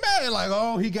anger. it get mad. Like,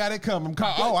 oh, he got it coming.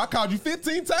 I called you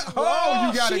 15 times. Oh,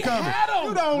 you got she it coming. had him.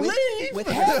 You don't With- leave. with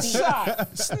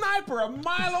Headshot, sniper a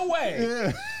mile away.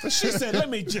 Yeah. So she said, "Let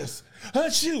me just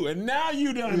hunt you," and now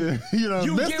you done. You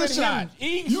done missed giving the shot.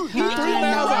 him. You 3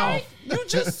 miles right? off. You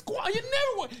just squat. You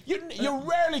never. You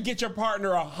rarely get your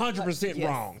partner 100% Yes.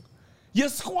 wrong. You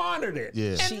squandered it. Yeah.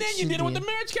 And She- then she you did it with the did.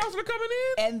 marriage counselor coming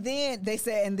in. And then they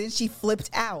said, and then she flipped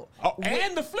out. Oh,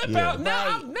 and the flip Yeah. out. Now,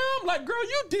 Right. I'm like, girl,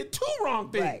 you did 2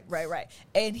 wrong things. Right.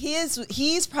 And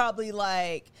he's probably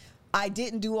like, I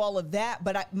didn't do all of that,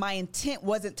 but my intent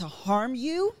wasn't to harm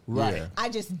you. Right. Yeah. I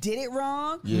just did it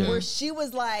wrong. Yeah. Where she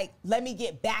was like, let me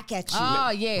get back at you. Oh,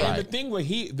 yeah. And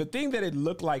the thing that it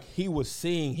looked like he was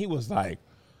seeing, he was like,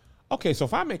 okay, so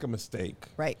if I make a mistake,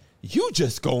 Right. you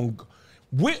just gonna,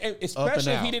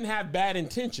 especially if out. he didn't have bad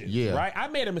intentions, Yeah. right? I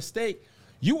made a mistake.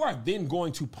 You are then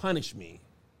going to punish me,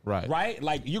 Right. right?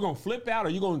 Like you're gonna flip out, or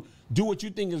you're gonna do what you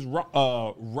think is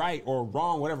right or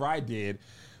wrong, whatever I did.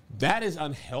 That is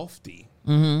unhealthy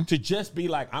to just be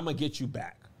like, I'm gonna get you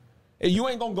back. And you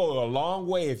ain't gonna go a long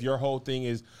way if your whole thing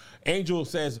is. Angel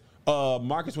says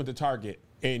Marcus went to Target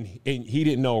and he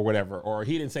didn't know or whatever, or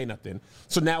he didn't say nothing.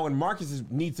 So now when Marcus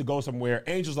needs to go somewhere,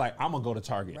 Angel's like, I'm gonna go to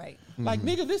Target. Right. Like,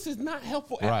 nigga, this is not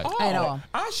helpful Right. at all. At all.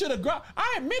 I should have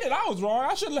I admitted I was wrong.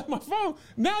 I should have left my phone.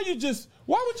 Now you just,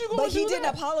 why would you go But and he do didn't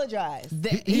that? apologize.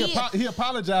 He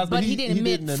apologized, but he didn't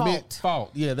admit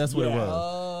fault. Yeah, that's what it Yeah. was.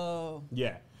 Oh.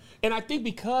 Yeah. And I think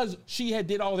because she had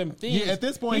did all them things, Yeah, at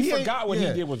this point, he ain't- forgot what he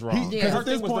did was wrong. He- Because her at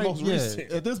this thing was the point, most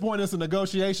recent. At this point, it's a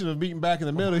negotiation of meeting back in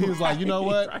the middle. He was like, you know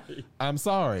what? Right. I'm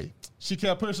sorry. She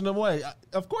kept pushing him away.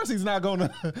 Of course, he's not going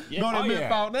to Yeah. admit Oh, yeah.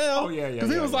 fault now. Oh, yeah,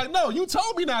 Because he was like, no, you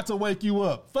told me not to wake you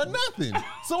up for nothing.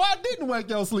 So I didn't wake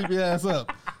your sleepy ass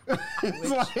up. It's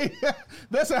like,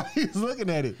 that's how he's looking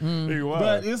at it. He was.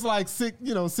 But it's like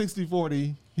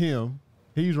 60-40 him.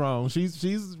 He's wrong.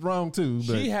 She's wrong too.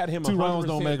 But She had him 2 100% wrongs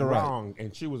don't make a right. wrong,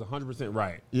 and she was 100%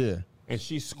 right. Yeah. And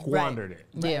she squandered it.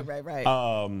 Yeah. Right.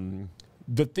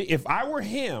 If I were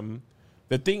him,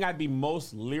 the thing I'd be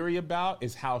most leery about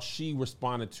is how she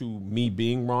responded to me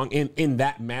being wrong in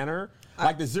that manner.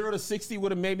 Like the 0 to 60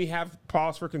 would have made me have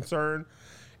pause for concern,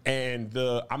 and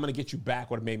the I'm gonna get you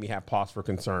back would have made me have pause for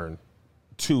concern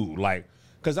too. Like,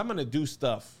 because I'm gonna do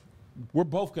stuff. We're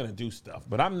both gonna do stuff,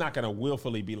 but I'm not gonna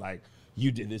willfully be like,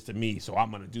 you did this to me, so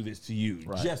I'm gonna do this to you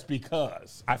just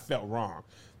because I felt wrong.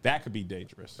 That could be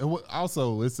dangerous. And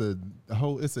also, it's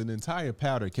an entire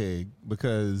powder keg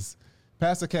because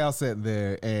Pastor Cal sat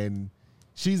there and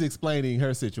she's explaining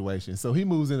her situation. So he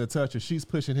moves in to touch her. She's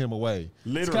pushing him away.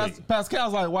 Literally. Pastor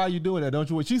Cal's like, why are you doing that? Don't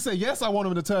you? She said, yes, I want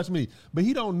him to touch me. But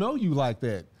he don't know you like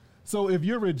that. So if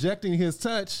you're rejecting his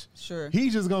touch, Sure.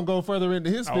 he's just gonna go further into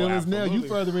his feelings. Now you absolutely.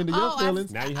 further into your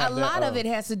feelings. Now you A have that, lot of it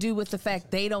has to do with the fact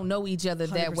they don't know each other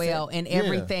that 100%. well, and Yeah.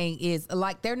 everything is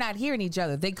like they're not hearing each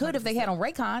other. They could if they had on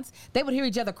Raycons, they would hear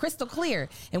each other crystal clear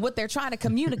and what they're trying to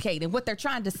communicate and what they're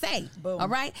trying to say. Boom. All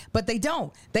right, but they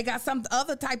don't. They got some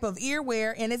other type of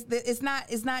earwear, and it's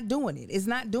not doing it. It's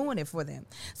not doing it for them.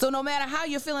 So no matter how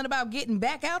you're feeling about getting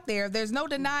back out there, there's no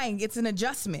denying it's an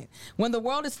adjustment. When the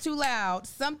world is too loud,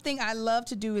 something I love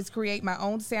to do is create my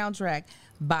own soundtrack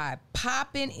by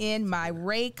popping in my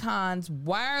Raycons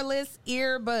wireless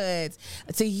earbuds.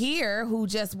 To hear who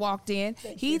just walked in,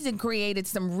 he's created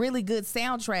some really good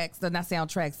soundtracks. Not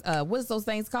soundtracks. What's those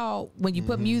things called when you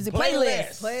put music?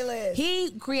 Playlist.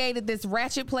 He created this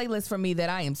ratchet playlist for me that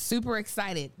I am super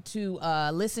excited to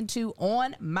listen to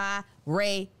on my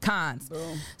Raycons.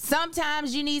 Boom.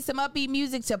 Sometimes you need some upbeat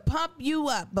music to pump you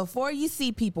up before you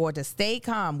see people or to stay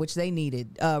calm, which they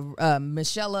needed.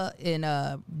 Michelle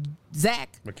and Zach.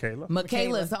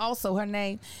 Michaela's also her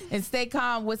name. And stay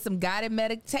calm with some guided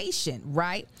meditation,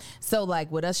 right? So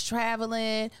like with us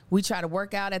traveling, we try to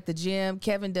work out at the gym.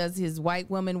 Kevin does his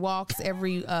white woman walks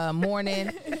every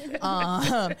morning.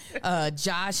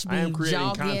 Josh be I am creating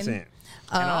jogging. content.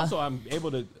 And also, I'm able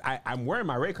to. I'm wearing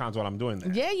my Raycons while I'm doing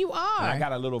that. Yeah, you are. And I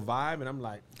got a little vibe, and I'm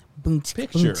like, Boom,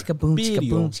 picture,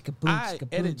 video. I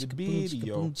edit the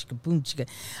video.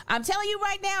 I'm telling you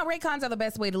right now, Raycons are the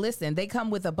best way to listen. They come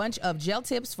with a bunch of gel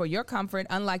tips for your comfort,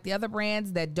 unlike the other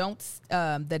brands that don't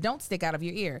stick out of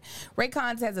your ear.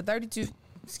 Raycons has a 32.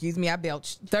 Excuse me, I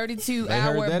belched.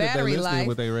 32-hour battery life.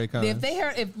 With their Raycons.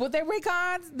 If with their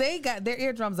Raycons, they got their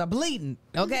eardrums are bleeding.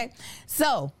 Okay,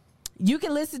 so. You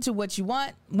can listen to what you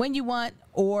want, when you want,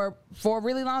 or for a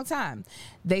really long time.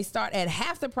 They start at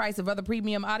half the price of other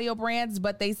premium audio brands,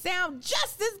 but they sound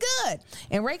just as good.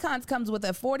 And Raycons comes with a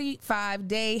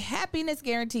 45-day happiness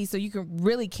guarantee, so you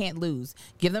really can't lose.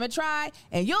 Give them a try,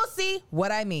 and you'll see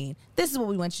what I mean. This is what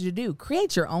we want you to do.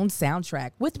 Create your own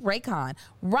soundtrack with Raycon.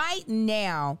 Right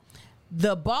now,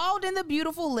 the bald and the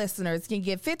beautiful listeners can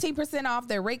get 15% off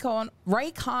their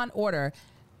Raycon order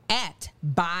at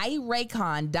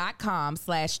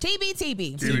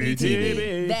buyraycon.com/TBTB.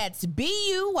 TBTB. That's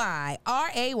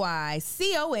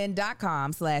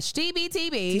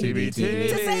BUYRAYCON.com/TBTB. TBTB.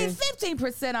 To save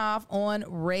 15% off on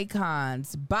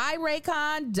Raycons.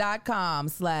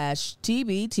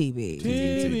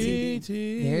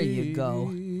 Buyraycon.com/TBTB. There you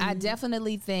go. I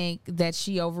definitely think that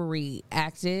she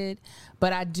overreacted,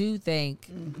 but I do think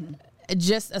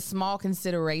just a small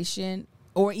consideration,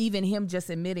 or even him just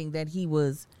admitting that he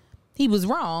was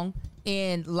wrong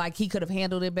and like he could have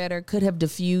handled it better, could have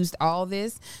diffused all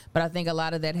this. But I think a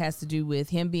lot of that has to do with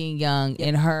him being young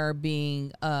and her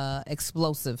being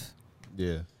explosive.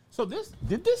 Yeah. So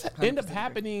did this end up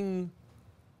happening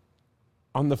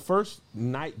on the first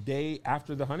day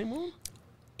after the honeymoon?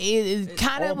 It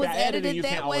kind of was by editing, you edited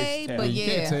can't that always way, tell. but You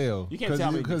yeah. can't tell. You can't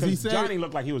tell me because he said Johnny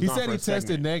looked like he was He gone said for he a tested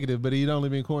segment. negative, but he'd only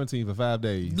been quarantined for 5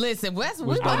 days. Listen, we Which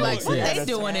don't like make what sense. they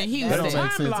doing in That Houston. don't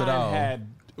make sense at all.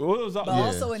 But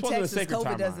also in Supposed to be a Texas, sacred COVID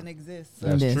timeline. doesn't exist.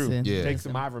 That's Listen. true. Yeah. Take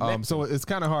some ivermectin. So it's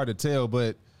kind of hard to tell,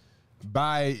 but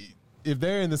if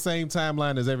they're in the same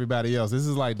timeline as everybody else, this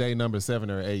is like day number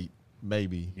 7 or 8,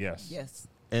 maybe. Yes.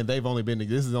 And they've only been.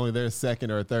 This is only their second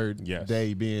or third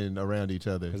day being around each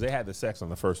other. Because they had the sex on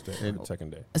the first day and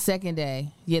second day. Second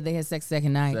day. Yeah, they had sex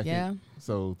second night. Second. Yeah.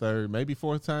 So third, maybe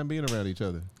fourth time being around each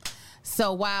other.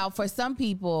 So while for some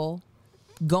people,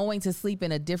 going to sleep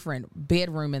in a different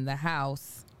bedroom in the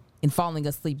house and falling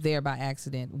asleep there by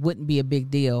accident wouldn't be a big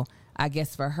deal, I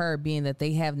guess for her, being that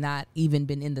they have not even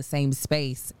been in the same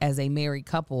space as a married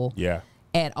couple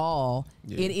at all,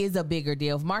 it is a bigger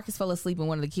deal. If Marcus fell asleep in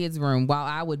one of the kids' room, while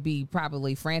I would be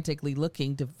probably frantically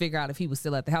looking to figure out if he was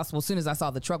still at the house, well, as soon as I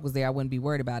saw the truck was there, I wouldn't be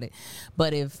worried about it.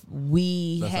 But if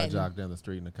we I had, jogged down the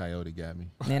street and a coyote got me.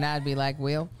 then I'd be like,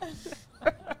 well,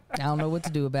 I don't know what to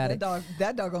do about it.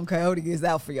 That doggone coyote is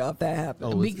out for y'all if that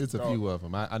happens. Oh, it's a few of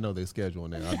them. I know they're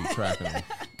scheduling that. I'll be tracking them.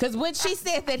 Because when she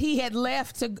said that he had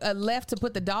left to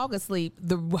put the dog asleep,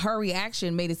 her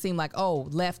reaction made it seem like,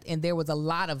 left, and there was a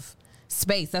lot of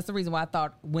space. That's the reason why I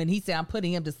thought when he said I'm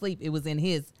putting him to sleep, it was in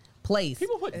his place.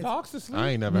 People put dogs to sleep? I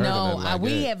ain't never heard of nothing like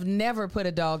we that. have never put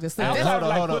a dog to sleep. I Hold never on,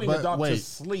 like hold on, putting a but dog to wait.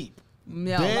 sleep.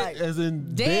 No, Dead, as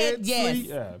in dead yes. sleep?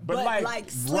 Yeah, but But like like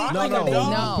sleep rocking like a a baby.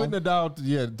 dog. No. Putting a dog,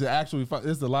 to actually,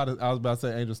 there's a lot of, I was about to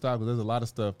say Angel Stock, but there's a lot of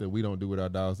stuff that we don't do with our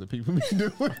dogs that people be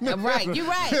doing. Right, you're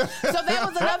right. So that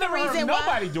was another reason why.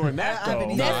 Nobody doing that I haven't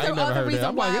though. either. That's I ain't the never other heard that. reason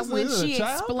I'm like, why this when is a she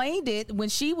child? explained it, when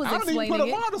she was I don't even put explaining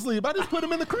him it. on to sleep. I just put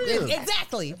him in the crib.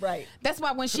 Exactly. Right. That's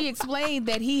why when she explained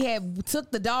that he had took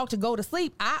the dog to go to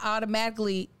sleep, I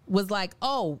automatically was like,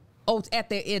 oh,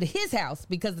 at his house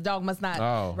because the dog must not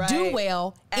Oh. do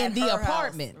well in At the her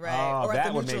apartment. house, right? Oh, Or at that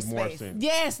the would neutral make more space. sense.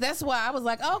 Yes, that's why I was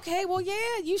like, okay, well, yeah,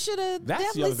 you should have That's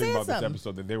the definitely other thing said about this something.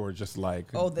 episode, that they were just like,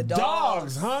 Oh, the dogs,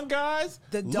 dogs. huh, guys?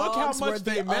 The Look how dogs much were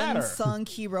they the matter. unsung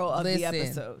hero of the Listen.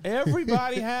 episode.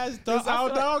 Everybody has dogs. It's all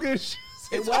dog issues.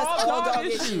 It was all dog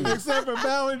issues. Except for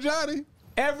Val and Johnny.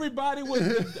 Everybody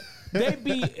was. They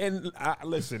be and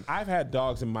listen. I've had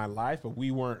dogs in my life, but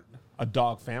we weren't a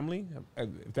dog family.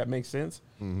 If that makes sense.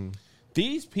 Mm-hmm.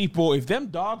 These people, if them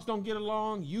dogs don't get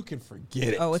along, you can forget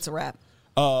it. Oh, it's a wrap.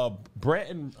 Brett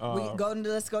and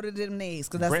Let's go to them names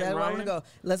because that's Brett where I and want to Ryan? go.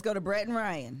 Let's go to Brett and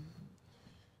Ryan.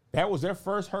 that was their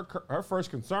first. Her first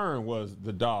concern was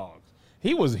the dogs.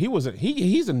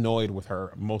 He's annoyed with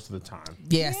her most of the time.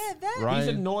 Yes. Yeah, that. Right. He's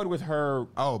annoyed with her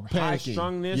Oh, high panicking.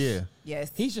 strungness. Yeah.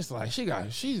 Yes. He's just like she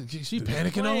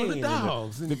panicking over the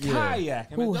dogs. The Yeah.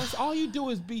 kayak. And that's all you do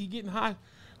is be getting high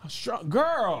strung.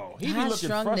 Girl, he be High looking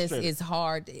strungness frustrated. is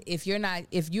hard. If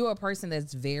you're a person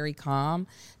that's very calm,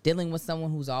 dealing with someone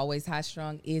who's always high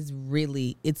strung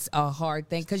it's a hard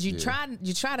thing because you try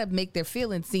to make their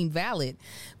feelings seem valid,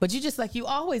 but you just like you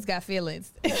always got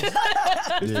feelings. Is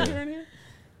he here in here?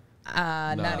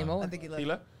 Not anymore. I think he He left.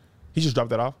 left. He just dropped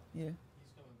that off. Yeah.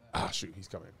 Ah, shoot, he's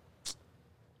coming.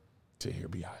 To here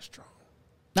be high strung.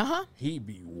 He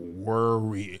be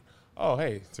worried. Oh,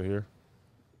 hey, to here.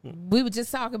 We would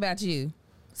just talk about you,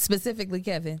 specifically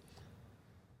Kevin.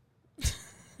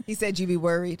 He said you be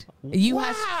worried. You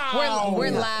Wow.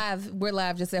 we're live. We're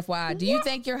live. Just FYI. Do you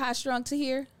think you're high strung to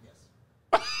hear?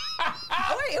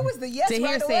 Oh, wait, it was the yes To hear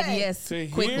right said away. yes To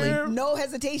quickly. hear No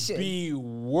hesitation. be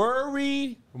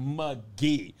worried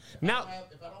McGee. Now,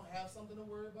 If I don't have something to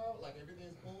worry about, like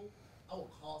everything's cool, I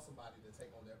will call somebody to take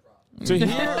on that problem. to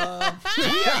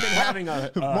hear, we have been having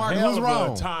a Mark, hell who's of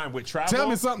wrong? a time with travel. Tell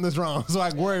me something that's wrong so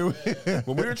I can worry.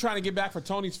 When we were trying to get back for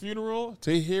Tony's funeral,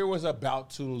 Tahir was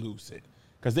about to lose it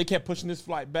because they kept pushing this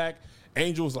flight back.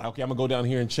 Angel was like, "Okay, I'm gonna go down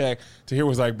here and check." Tahir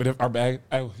was like, "But if our bag,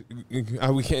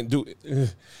 we can't do it. We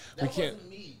That can't." wasn't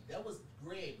me. That was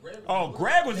Greg.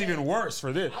 Greg was even worse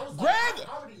for this. I was Greg, like,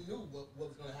 I already knew what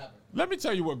was going to happen. let me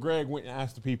tell you what Greg went and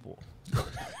asked the people.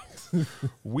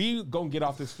 We gonna get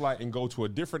off this flight and go to a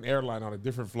different airline on a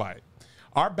different flight.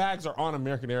 Our bags are on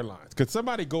American Airlines. Could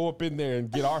somebody go up in there and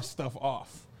get our stuff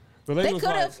off? The lady They was could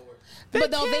like, have.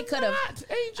 But no, they could have. cannot,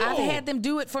 Angel. I've had them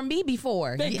do it for me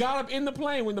before. They got up in the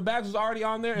plane when the bags was already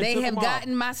on there. And They took have them off.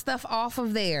 gotten my stuff off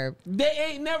of there. They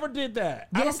ain't never did that.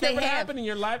 I don't Yes, care they what have. happened in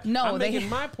your life. No, I'm they making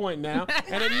my point now,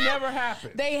 and it never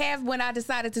happened. They have when I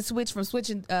decided to switch from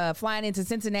flying into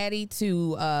Cincinnati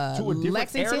to To a different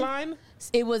Lexington. airline?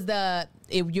 It was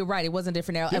you're right. It wasn't a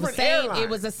different airline. Different it was same. airline. It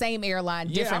was the same airline,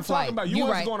 Yeah, different I'm flight. talking about you You're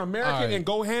was right. going American All right. and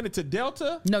go hand it to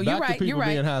Delta. No, you're Back to right. people You're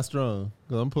right. being high strung.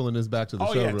 I'm pulling this back to the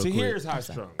Oh show yeah, real quick. Tahir's high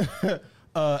strung.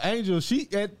 Angel, she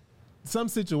at some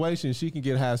situations she can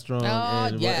get high strung.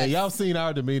 and yes. y'all seen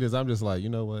our demeanors. I'm just like, you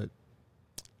know what?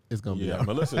 It's gonna be Yeah, all right.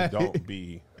 Melissa, don't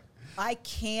be. I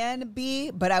can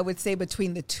be, but I would say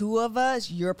between the two of us,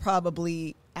 you're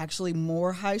probably actually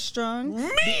more high strung.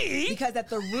 Me? Because at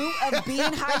the root of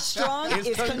being high strung It's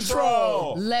is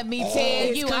control. control. Let me tell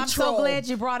It's you, I'm so control. glad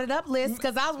you brought it up, Liz,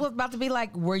 because I was about to be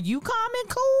like, were you calm and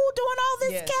cool doing all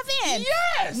this, Yes. Kevin?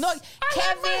 Yes. No, I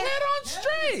had my Kevin. head on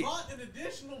straight. Bought an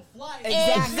additional flight.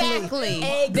 Exactly.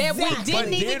 That we Exactly. didn't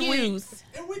But even did we? use.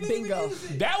 And we didn't Bingo. even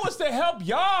use it. That was to help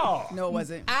y'all. No, it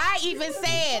wasn't. I even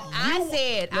said,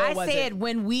 No, it wasn't.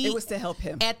 when we It was to help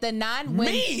him. at the when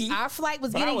Me? our flight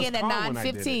was But I getting was in at calm when I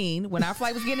did 9:15. When our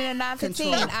flight was getting in at 9:15,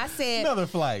 Control. I said Another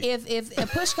flight. If a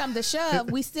push come to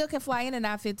shove, we still can fly in at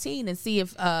 9:15 and see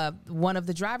if one of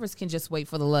the drivers can just wait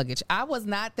for the luggage. I was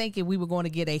not thinking we were going to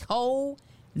get a whole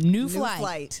new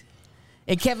flight.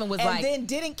 And Kevin was And like, then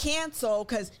didn't cancel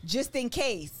because just in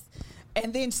case.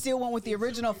 And then still went with the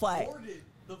original flight. Ordered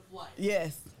the flight.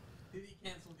 Yes. Did he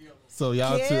cancel the other one? So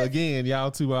y'all Kid? two again. Y'all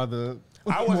two are the.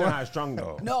 I wasn't high strung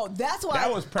though. No, that's why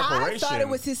That was I preparation. thought it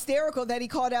was hysterical that he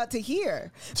called out to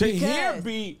hear. To hear Because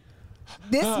be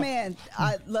this man,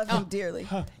 I love him dearly.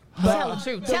 tell the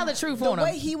truth. Tell the truth The on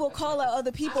way him. he will call out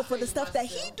other people for the stuff that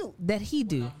he do. That he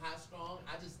do. I'm high strong.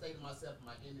 I just stay to myself.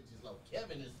 My energy's low.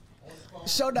 Kevin is on the phone.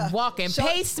 Show the Walking. show-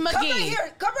 Pace Come right McGee.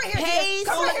 here. Come right here. Pace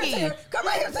Come right McGee. here. Come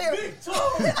right here.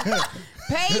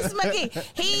 Pace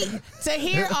McGee.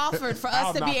 Tahir offered for us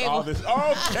I'll to knock be all able. this.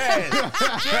 Okay, just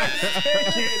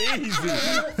take it easy.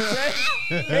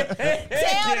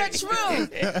 Tell the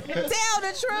truth. Tell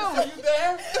the truth. You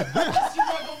there? You're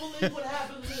not gonna believe what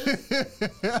happened to this.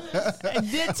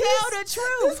 Tell the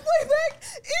truth. This playback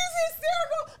is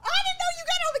hysterical. I didn't know you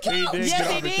got on the couch. He did Yes, get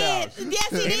he off the did. couch.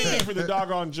 Yes, he Anything did. for the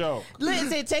doggone joke.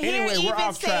 Listen, Tahir Anyway, we're even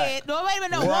off track. said, no, wait a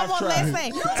minute, no, We're one off more track. last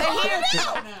thing.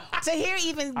 Tahir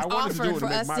even I wanted to do it offered to for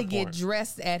make us my to get point.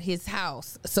 dressed at his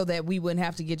house so that we wouldn't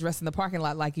have to get dressed in the parking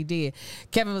lot like he did.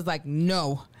 Kevin was like,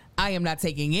 no, I am not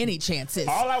taking any chances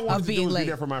All I of wanted to do being was late. be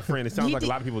there for my friend. It sounds You like did- a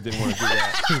lot of people didn't want to do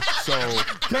that. So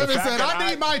Kevin the fact said, that I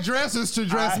need my dresses to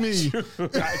dress me.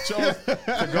 I chose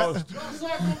to go. I'm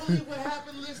sorry, I can't believe what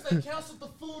happened, Liz. They canceled the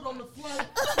food on the flight.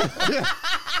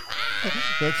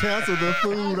 They canceled the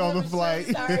food on the flight.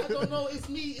 Sorry, I don't know. It's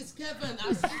me. It's Kevin.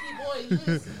 I see you,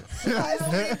 boy. Liz.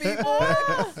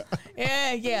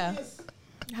 Yeah.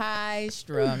 High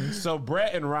strung. So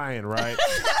Brett and Ryan, right?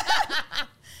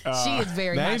 She is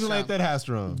very The high Angel strung. ain't that high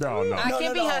strong. No, no. I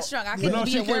can be no. high strung. I But can no,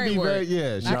 be she a can worry be very, word.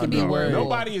 yeah. I can be No, a worry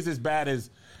Nobody is as bad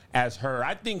as her.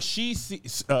 I think she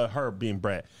sees her being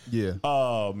Brett. Yeah.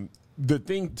 The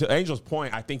thing, to Angel's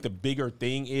point, I think the bigger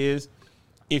thing is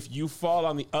if you fall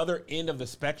on the other end of the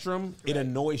spectrum, it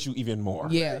annoys you even more.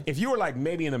 Yeah. If you were like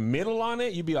maybe in the middle on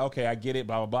it, you'd be like, okay, I get it,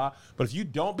 blah, blah, blah. But if you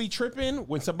don't be tripping,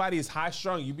 when somebody is high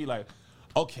strung, you'd be like,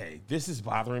 okay, this is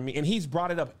bothering me. And he's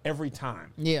brought it up every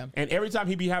time. Yeah. And every time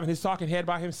he'd be having his talking head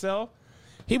by himself,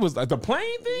 he was like, the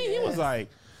plane thing, he was like,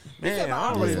 man,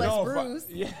 I don't really less know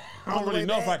bruised. I don't really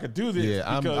know if I could do this.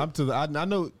 Yeah, because I'm to the. I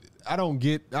know. I don't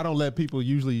let people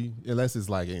usually, unless it's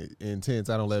like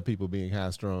intense. I don't let people being high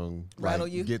strung Rattle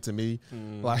you? get to me.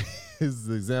 Like his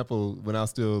example, when I was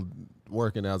still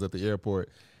working, I was at the airport,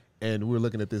 and we were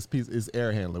looking at this piece. It's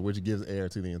air handler, which gives air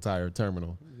to the entire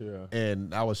terminal. Yeah.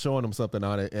 And I was showing him something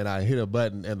on it, and I hit a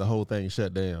button, and the whole thing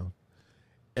shut down.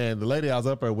 And the lady I was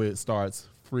up there with starts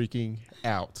freaking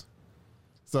out.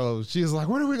 So she's like,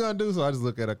 "What are we gonna do?" So I just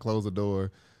look at her, close the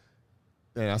door.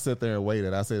 And I sat there and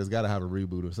waited. I said, it's got to have a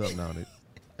reboot or something on it.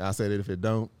 And I said, if it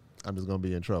don't, I'm just going to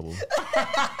be in trouble.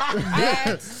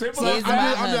 That Simple is as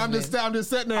my I'm just husband.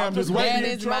 sitting there. I'm just That waiting.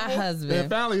 is my And husband.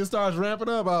 finally it starts ramping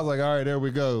up. I was like, all right, there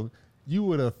we go. You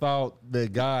would have thought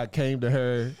that God came to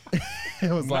her.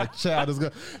 It was like, child is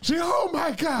good. Oh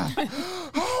my God.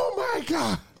 Oh my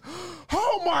God.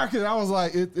 Oh, Marcus. I was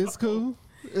like, it's cool.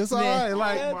 It's all right.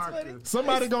 Like,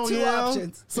 somebody gonna two yell.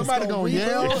 options. Somebody It's gonna gonna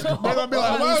yell. reboot. They're gonna be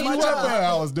like, Or well, lose my you up job. there.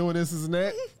 I was doing this and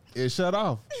that. It shut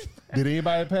off. Did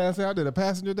anybody pass out? Did a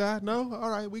passenger die? No? All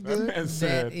right, we that good. man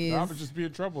said, is- I would just be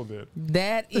in trouble then.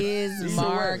 That is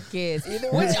Marcus.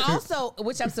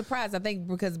 Which I'm surprised. I think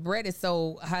because Brett is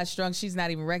so high strung, she's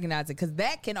not even recognizing. Because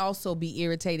that can also be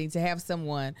irritating to have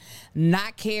someone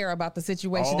not care about the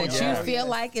situation Oh, that yeah. you feel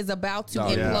like is about to Oh,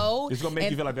 yeah. implode. It's going to make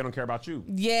And- you feel like they don't care about you.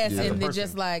 yes, Yeah. and they're Person.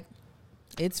 just like,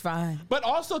 it's fine. But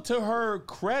also to her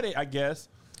credit, I guess,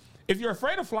 if you're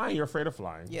afraid of flying, you're afraid of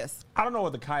flying. Yes. I don't know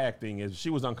what the kayak thing is. She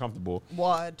was uncomfortable.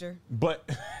 Water. But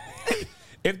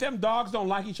if them dogs don't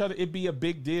like each other, it'd be a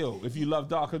big deal if you love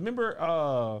dogs. Because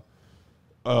remember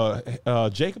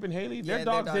Jacob and Haley? Their Yeah,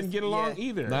 dogs didn't get along yeah.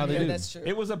 either. No, they Yeah, didn't. that's true.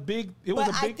 It was a big But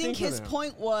I thing think for his them.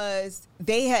 point was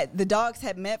the dogs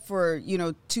had met for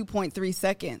 2.3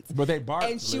 seconds, But they barked,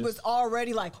 and she Liz. was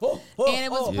already like, oh, And it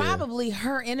was Yeah. probably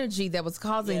her energy that was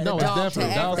causing the No, it's dog to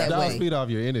definitely. act that Dogs way. feed off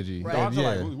your energy. Right. Dogs And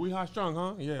are like, we high strung,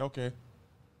 huh? Yeah, okay.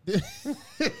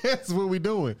 That's what we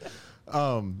doing.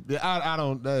 I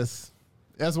don't. That's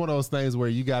one of those things where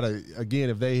you gotta, again,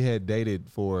 if they had dated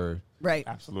for right.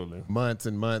 Absolutely. months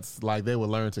and months, like they would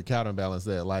learn to counterbalance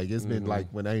that. Like it's been like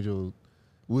when Angel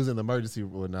was in the emergency,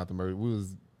 well, not the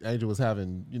emergency. Angel was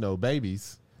having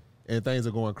babies, and things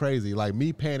are going crazy. Like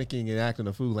me panicking and acting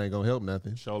a fool ain't gonna help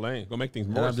nothing. Show lane. Gonna make things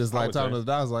And more. I'm just I like would talking to say. the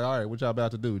doctors, like, all right, what y'all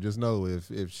about to do? Just know if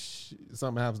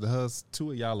something happens to us, two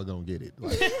of y'all are gonna get it.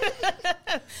 Like,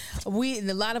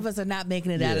 A lot of us are not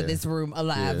making it out of Yeah. this room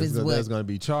alive. yeah, Is there's what gonna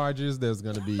be charges. There's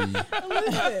gonna be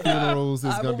funerals.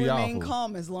 It's I gonna will be remain awful.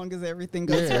 calm as long as everything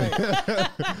goes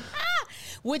right.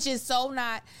 which is so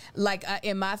not like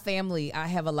in my family. I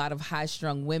have a lot of high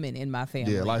strung women in my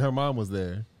family. Yeah, like her mom was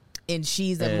there. and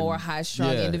she's a And- more high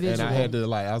strung yeah, individual. And I had to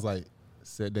I was like,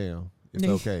 sit down. It's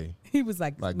okay. He was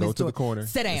like, Like, go "Miss to the Dor- corner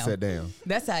sit and down, sit down."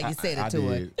 That's how you said it I to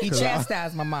her. did. He 'Cause I-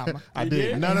 chastised my mama. I did?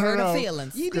 did. No, and no, hurt no, her no.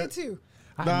 feelings. You did too.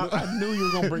 I knew you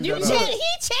were gonna bring He that up.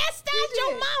 chastised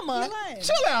your You mama. lying.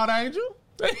 Chill out, Angel.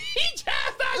 He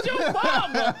chastised your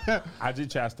mama. I did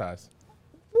chastise.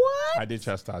 What? I did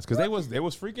chastise because they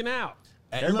was freaking out.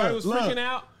 Hey, Everybody look, was freaking look,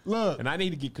 out. look. And I need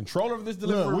to get control of this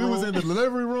delivery Look, we room. was in the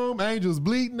delivery room. Angel's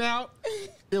bleeding out.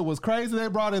 It was crazy. They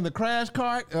brought in the crash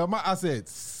cart. I said,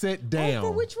 sit down.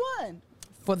 For which one?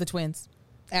 For the twins.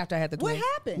 After I had the What twins.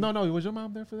 happened? No, was your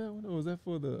mom there for that one? Or was that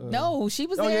for the? No, she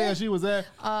was Oh there. yeah, she was there.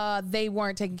 They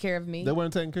weren't taking care of me. They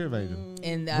weren't taking care of Angel.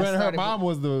 And I But her started- mom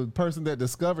was the person that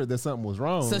discovered that something was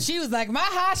wrong. So she was like, my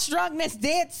high strungness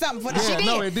did something for the Yeah, she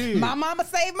no, it did. My mama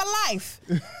saved my life.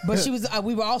 But she was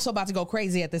we were also about to go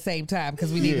crazy at the same time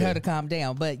because we needed Yeah. her to calm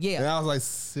down. But and yeah. I was like,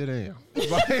 sit down.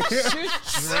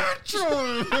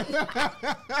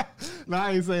 No,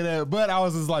 I ain't say that. But I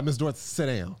was just like, Miss Dorothy, sit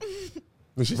down.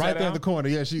 She Right sat there in down? the corner.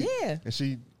 Yeah, Yeah. And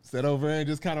she sat over there and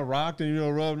just kind of rocked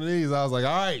and, rubbed the knees. I was like,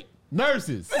 all right,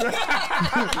 nurses.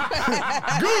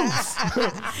 Goose.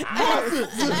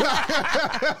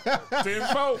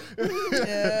 Tenfold.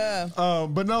 Yeah.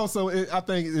 But no, so I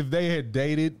think if they had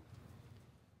dated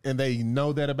and they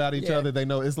know that about each Yeah. other, they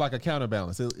know it's like a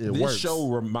counterbalance. It This works.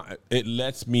 show it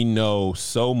lets me know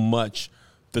so much.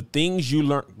 The things you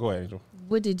learn. Go ahead, Angel.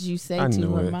 What did you say I to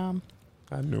knew her it. mom?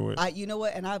 I knew it. You know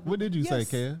what? And What did you say,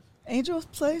 Kev? Angel,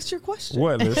 place your question.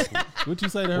 What? Listen. What'd you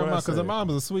say to her What'd I mom? Because her say? mom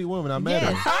is a sweet woman. I met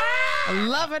Yes. her. I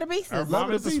love her to pieces. Her mom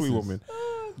her is a to sweet pieces. woman.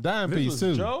 Dime This piece, was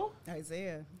too. Joe,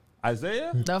 Isaiah.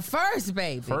 Isaiah. The first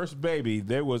baby. First baby.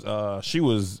 There was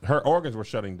her organs were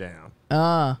shutting down,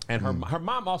 and her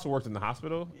mom also worked in the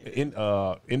hospital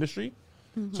industry.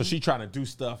 So she trying to do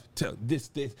stuff to this,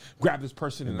 grab this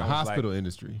person In and the I was hospital like,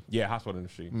 industry. yeah, hospital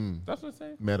industry. That's what I'm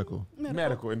saying. Medical.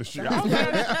 Medical industry. I knew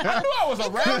I was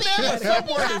around there, but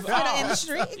somewhere is Hospital off.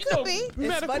 industry. It You could know, be. It's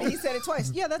medical. funny he said it twice.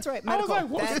 Yeah, that's right. I was Medical. like,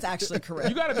 what? That's actually correct.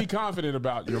 You got to be confident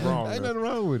about your wrong. Ain't nothing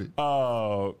wrong with it.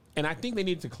 And I think they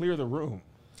needed to clear the room.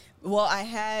 Well, I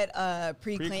had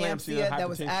Preeclampsia, preeclampsia that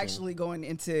was hypertension. actually going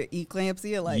into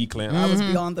eclampsia. Like Eclamp. I was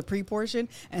beyond the pre-portion,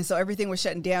 and so everything was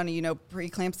shutting down. And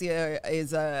preeclampsia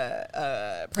is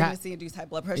pregnancy-induced high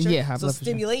blood pressure. Yeah, high so blood pressure.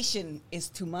 stimulation is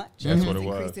too much. That's It what was it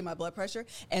was. increasing my blood pressure,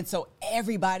 and so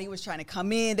everybody was trying to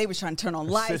come in. They were trying to turn on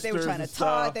lights. They were sisters trying to and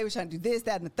talk. stuff. They were trying to do this,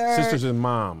 that, and the third. Sisters and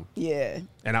mom. Yeah,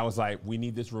 And I was like, we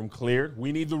need this room cleared.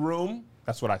 We need the room.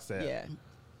 That's what I said. yeah.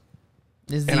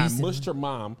 This And I used to- mushed her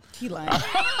mom. He lying.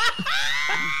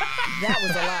 That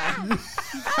was a lie.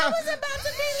 I was about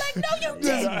to be like, no, you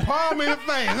didn't. Palm in the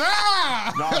face.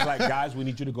 Ah! No, I was like, guys, we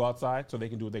need you to go outside so they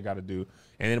can do what they got to do.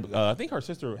 And then, I think her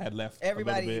sister had left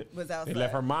Everybody a little bit. was They outside.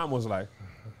 left. Her mom was like,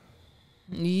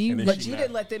 You, And then But she you left.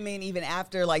 didn't let them in even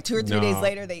after, like 2 or 3 No. days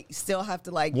later. They still have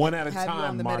to like One at a have you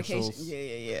time, on the medication. Marshalls.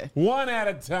 Yeah. one at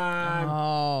a time.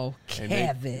 oh, And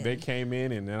Kevin. they came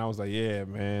in, and then I was like, yeah,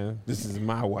 man, this is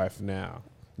my wife now.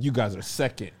 You guys are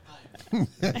second.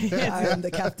 I am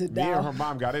the captain Me and her now.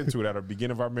 mom got into it at the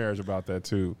beginning of our marriage about that,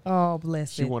 too. oh,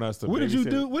 bless She it. wanted us to What did you babysit-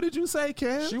 do? What did you say,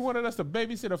 Kev? She wanted us to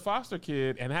babysit a foster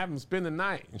kid and have him spend the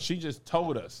night. And she just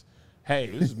told us, hey,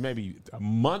 this is maybe a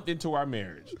month into our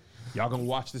marriage. Y'all gonna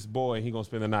watch this boy and he gonna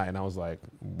spend the night. And I was like,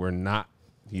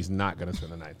 he's not gonna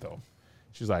spend the night though.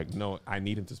 She's like, no, I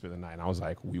need him to spend the night. And I was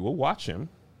like, we will watch him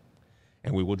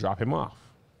and we will drop him off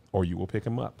or you will pick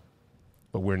him up.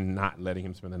 But we're not letting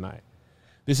him spend the night.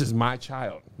 This is my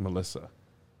child, Melissa.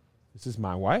 This is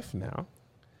my wife now.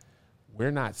 We're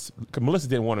not, because Melissa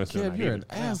didn't want us to spend Kev, the you're night.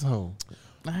 an asshole.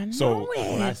 I know So it.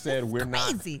 when I said It's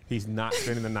crazy. he's not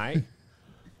spending the night,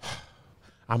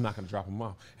 I'm not going to drop him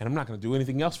off. And I'm not going to do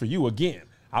anything else for you again.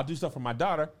 I'll do stuff for my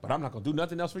daughter, but I'm not going to do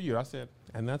nothing else for you. I said,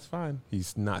 and that's fine.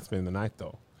 He's not spending the night,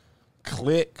 though.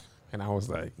 Click. And I was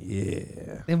like,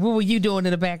 yeah. And what were you doing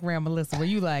in the background, Melissa? Were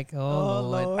you like, oh,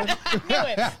 Lord.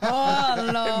 Oh, Lord.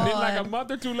 And then like a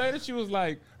month or two later, she was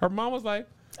like, her mom was like,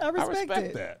 I respect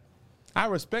it. that. I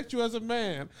respect you as a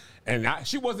man. And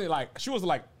she wasn't like,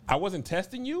 I wasn't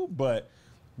testing you, but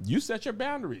you set your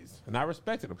boundaries, and I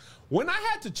respected them. When I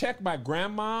had to check my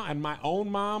grandma and my own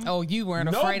mom, Oh, you weren't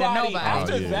afraid of nobody.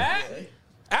 After Oh, yeah.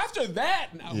 after that,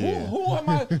 Yeah. who am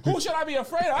I? Who should I be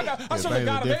afraid of? I serve a things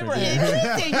God are of different.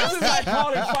 Abraham. Yeah. This is like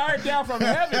calling fire down from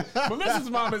heaven. Melissa's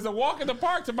mom is a walk in the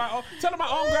park to telling my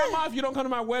own grandma, if you don't come to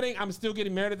my wedding, I'm still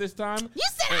getting married at this time. You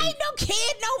said I ain't no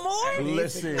kid no more.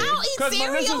 Listen, I don't eat because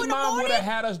cereal Melissa's in the mom would morning. have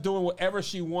had us doing whatever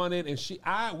she wanted,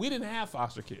 and we didn't have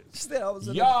foster kids. She said I was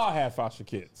in the- Y'all had foster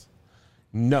kids.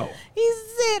 No, He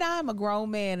said, I'm a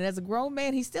grown man. And as a grown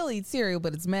man, he still eats cereal,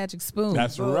 but it's Magic Spoon.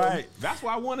 that's right. That's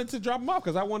why I wanted to drop them off,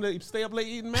 because I wanted to stay up late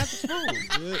eating Magic Spoon.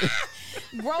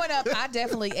 Growing up, I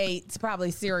definitely ate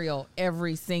probably cereal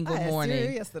every single I had morning.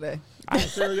 cereal yesterday. I had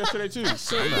cereal yesterday too. At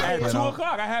 2:00,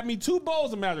 I had me 2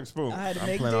 bowls of Magic Spoon. I had to I'm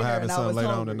make planning on dinner having and I something was later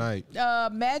on hungry.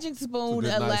 tonight. Magic Spoon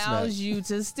It's a good night allows snack. you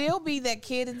to still be that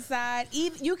kid inside.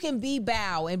 Even you can be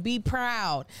bow and be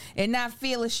proud and not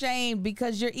feel ashamed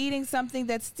because you're eating something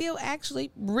that's still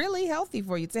actually really healthy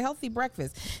for you. It's a healthy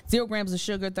breakfast. 0 grams of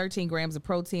sugar, 13 grams of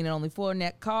protein, and only 4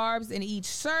 net carbs in each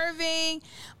serving.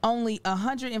 Only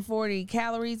 140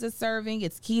 calories a serving.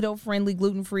 It's keto friendly,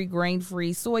 gluten free, grain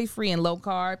free, soy free, and low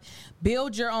carb.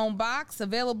 Build your own box.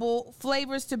 Available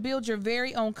flavors to build your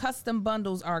very own custom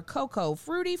bundles are cocoa,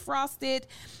 fruity, frosted,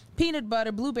 peanut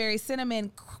butter, blueberry,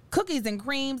 cinnamon, cookies and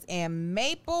creams, and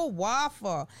maple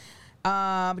waffle.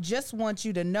 Just want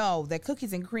you to know that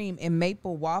cookies and cream and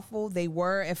maple waffle, they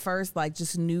were at first like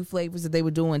just new flavors that they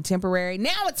were doing temporary.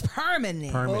 Now it's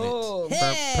permanent. Oh.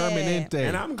 Permanente.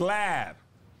 And I'm glad.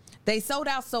 They sold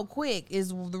out so quick is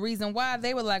the reason why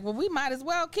they were like, well, we might as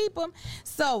well keep them.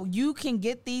 So you can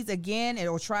get these again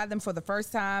or try them for the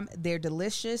first time. They're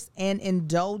delicious and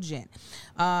indulgent.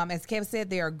 As Kevin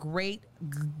said, they are a great,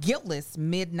 guiltless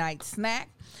midnight snack.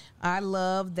 I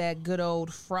love that good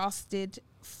old frosted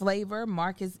flavor.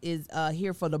 Marcus is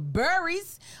here for the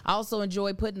berries. I also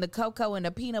enjoy putting the cocoa and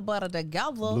the peanut butter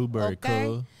together. Blueberry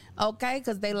color. Okay,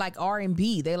 because they like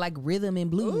R&B. They like rhythm and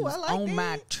blues Ooh, I like on that.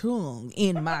 my tongue,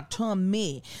 in my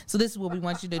tummy. So this is what we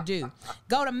want you to do.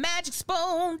 Go to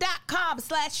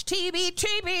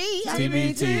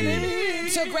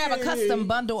magicspoon.com/TBTB to grab a custom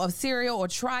bundle of cereal or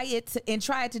try it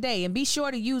today. And be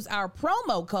sure to use our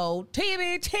promo code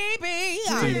TBTB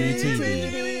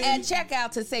at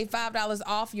checkout to save $5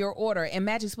 off your order. And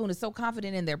Magic Spoon is so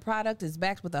confident in their product. It's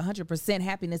backed with a 100%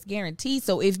 happiness guarantee.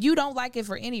 So if you don't like it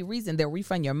for any reason, they'll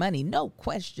refund your money. No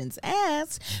questions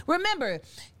asked. Remember,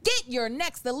 get your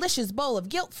next delicious bowl of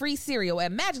guilt-free cereal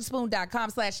at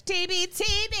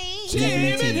magicspoon.com/TBTB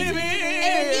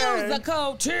and use the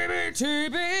code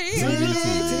TBTB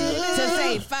to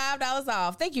save $5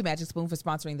 off. Thank you, Magic Spoon, for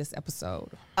sponsoring this episode.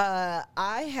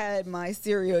 I had my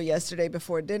cereal yesterday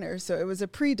before dinner, so it was a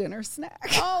pre-dinner snack.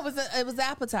 Oh, it was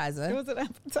appetizer. It was an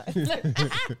appetizer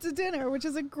after dinner, which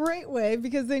is a great way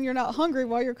because then you're not hungry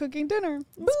while you're cooking dinner.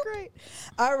 It's great.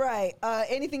 All right.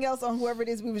 Anything else on whoever it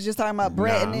is we was just talking about?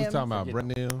 Brett and We them. talking about Brett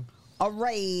and them. All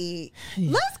right.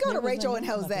 Let's go to Rachel and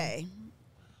Jose.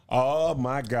 Oh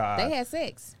my God. They had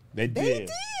sex. They They did.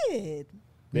 did.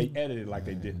 They edited like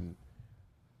they didn't.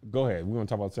 Go ahead. We want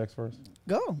to talk about sex first?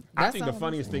 Go. I think the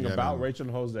funniest thing about Rachel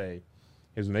and Jose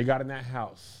is when they got in that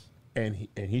house and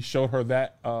he showed her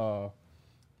that whiteboard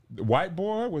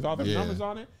with all the numbers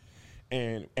on it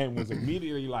and was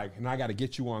immediately like, and I got to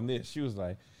get you on this. She was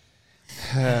like,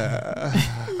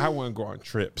 I want to go on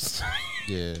trips.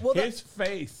 Yeah. Well, His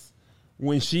face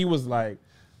when she was like,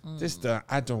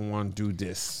 I don't want to do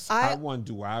this. I want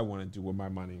to do what I want to do with my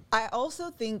money. I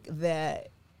also think that,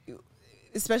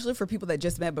 especially for people that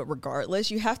just met, but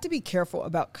regardless, you have to be careful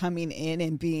about coming in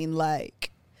and being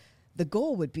like, the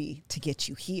goal would be to get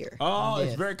you here. Oh, Yes.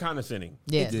 it's very condescending.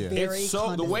 Yes. It's very It's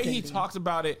so the way he condescending. talks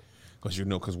about it,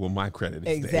 because well, my credit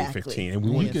is Exactly. the A15, and we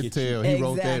You want to could get tell you. he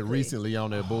wrote that Exactly. recently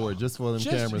on that board just for them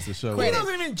Just- cameras to show He up.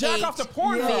 doesn't even jack off the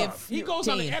porn Yeah. hub. He goes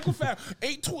on the 15. Equifax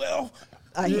 812.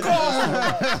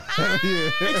 Yeah.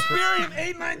 Experience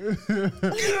 89.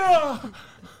 Yeah.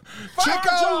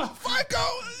 Chico! FICO.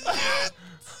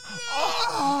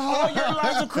 Oh, your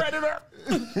lines of creditor.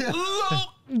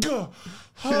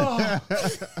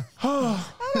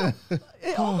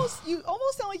 You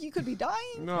almost sound like you could be dying.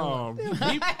 No, Just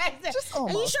Are you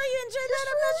almost. sure you enjoyed that?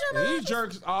 I'm not sure. he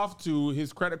jerks off to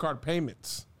his credit card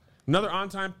payments. Another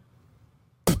on-time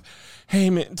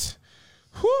payment.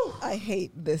 Whew. I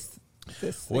hate this.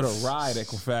 What a ride,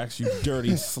 Equifax, you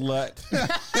dirty slut.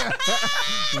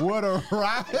 What a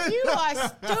ride. You are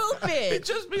stupid. It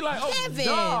just be like, oh, Kevin.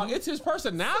 dog, it's his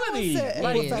personality. Like,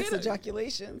 Like, Equifax get it.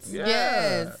 ejaculations. Yeah.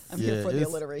 Yes. I'm here Yeah, for the it's-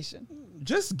 alliteration.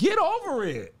 Just get over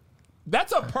it.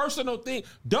 That's a personal thing.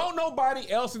 Don't nobody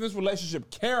else in this relationship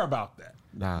care about that.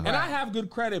 Nah. And I have good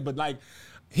credit, but like,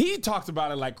 he talks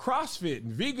about it like CrossFit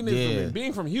and veganism Yeah. and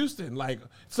being from Houston. Like,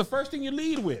 it's the first thing you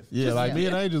lead with. Yeah, Just- like me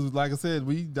and Angel, like I said,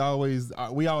 we always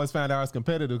find ours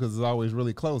competitive because it's always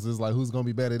really close. It's like who's gonna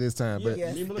be better this time. But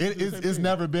Yeah. Me and Melissa do the same it's thing.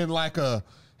 never been like a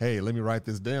hey, let me write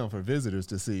this down for visitors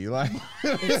to see. Like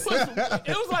It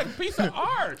was like a piece of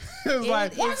art. it's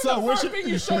like What's so the what first thing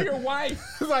you show your wife?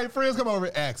 it's like friends come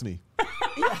over, ask me.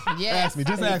 Yes. Ask me.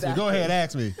 Just ask me. Go ahead,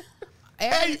 ask me.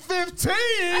 Every-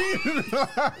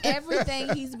 8:15. everything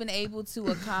he's been able to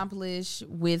accomplish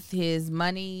with his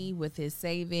money, with his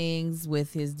savings,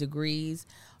 with his degrees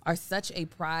are such a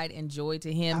pride and joy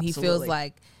to him. He feels Absolutely.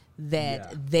 like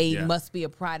that they must be a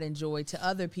pride and joy to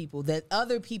other people, that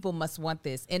other people must want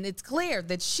this. And it's clear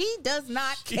that she does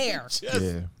not care.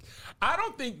 I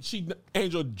don't think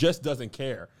Angel just doesn't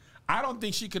care. I don't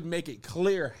think she could make it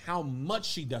clear how much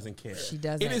she doesn't care. She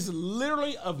doesn't. It is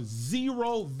literally of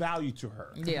zero value to her.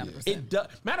 Yeah. It does.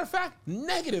 Matter of fact,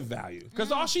 negative value.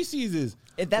 Because all she sees is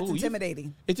That's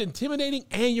intimidating. It's intimidating,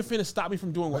 and you're finna stop me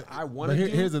from doing what I want to do.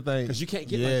 Here's the thing. Because you can't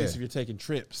get like this if you're taking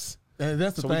trips. And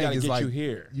that's the So thing. we gotta is get like, you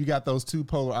here. You got those two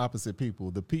polar opposite people.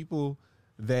 The people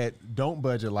that don't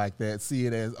budget like that see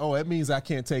it as, oh, it means I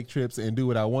can't take trips and do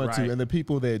what I want Right. to. And the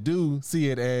people that do see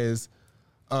it as,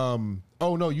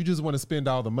 oh no, you just want to spend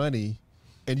all the money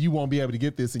and you won't be able to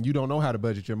get this and you don't know how to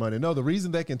budget your money. No, the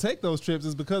reason they can take those trips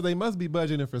is because they must be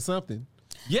budgeting for something.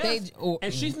 Yes.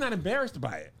 And she's not embarrassed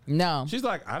by it. No. She's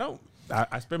like,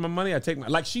 I spend my money, I take my,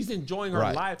 like she's enjoying her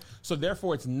Right. life. So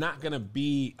therefore it's not going to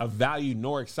be of value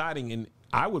nor exciting. And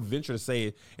I would venture to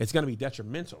say it's going to be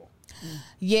detrimental.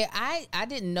 Yeah, I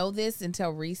didn't know this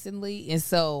until recently. And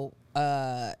so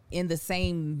in the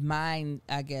same mind,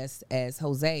 I guess, as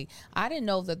Jose, I didn't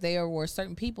know that there were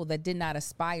certain people that did not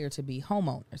aspire to be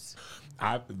homeowners.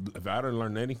 If I didn't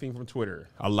learn anything from Twitter,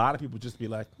 a lot of people just be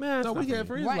like, man, No, we got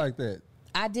friends Right. like that.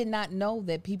 I did not know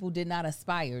that people did not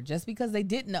aspire just because they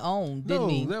didn't own, didn't No,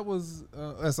 mean. that was,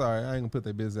 that's all right. I ain't gonna put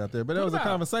their business out there. But that What was a about?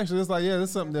 conversation. It's like, yeah,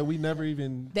 that's something that we never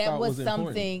even That thought was important.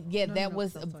 something,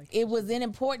 it was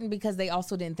unimportant because they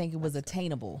also didn't think it was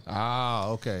attainable. Ah,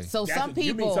 okay. So some You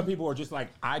mean people, some people are just like,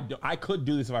 I could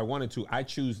do this if I wanted to. I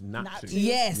choose not to.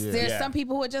 yes, Yeah. there's Yeah. some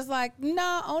people who are just like,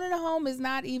 no, owning a home is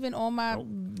not even on my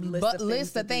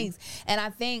list of things. And I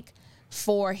think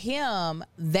for him,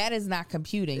 that is not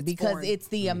computing because foreign. it's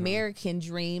the American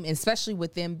dream, especially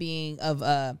with them being of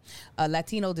a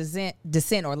Latino descent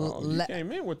or You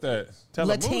came in with that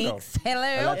Telemundo. Latinx.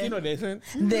 Hello. Latino descent.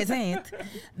 Descent.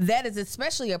 That is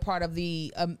especially a part of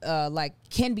the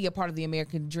can be a part of the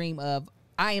American dream of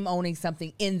I am owning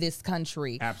something in this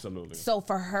country. Absolutely. So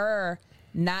for her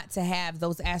not to have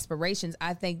those aspirations,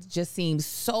 I think just seems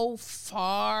so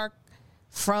far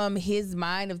from his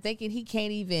mind of thinking he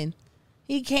can't even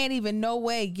no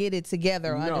way get it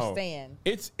together or understand.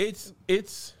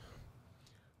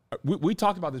 We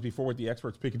talked about this before with the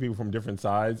experts picking people from different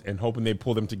sides and hoping they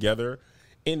pull them together.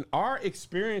 In our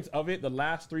experience of it, the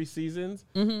last 3 seasons,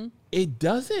 it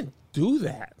doesn't do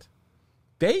that.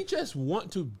 They just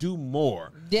want to do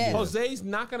more. Yeah. Jose's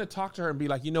not going to talk to her and be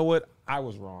like, you know what? I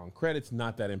was wrong. Credit's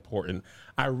not that important.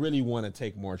 I really want to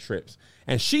take more trips.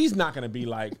 And she's not going to be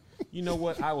like, you know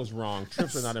what? I was wrong.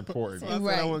 Trips are not important. I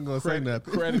wasn't gonna say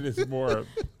nothing. Credit is more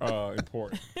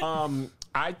important.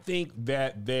 I think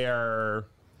that their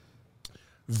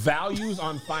values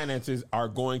on finances are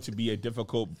going to be a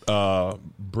difficult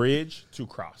bridge to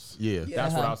cross. Yeah.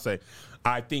 That's what I'll say.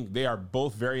 I think they are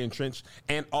both very entrenched.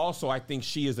 And also, I think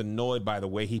she is annoyed by the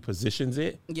way he positions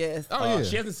it. Yes. Oh, yeah.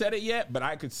 She hasn't said it yet, but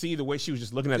I could see the way she was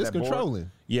just looking at It's that board.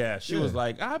 controlling. Yeah, she was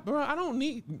like, bro, I don't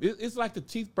need. It's like the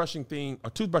toothbrushing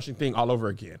thing all over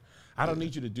again. I don't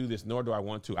need you to do this, nor do I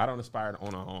want to. I don't aspire to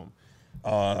own a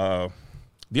home.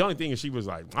 The only thing is, she was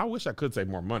like, I wish I could save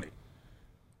more money,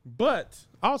 but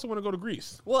I also want to go to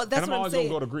Greece. Well, that's and I'm what I'm always saying.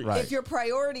 gonna go to Greece. Right. If your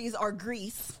priorities are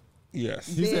Greece, Yes.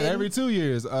 He said every 2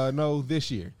 years. No,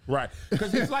 this year. Right.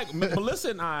 Because it's like Melissa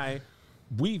and I,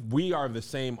 we are the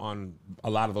same on a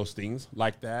lot of those things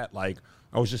like that. Like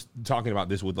I was just talking about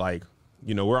this with like,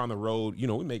 we're on the road,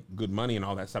 we make good money and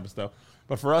all that type of stuff.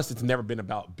 But for us, it's never been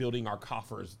about building our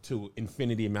coffers to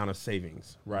infinity amount of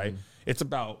savings, right? It's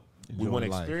about we want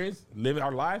to life. experience, live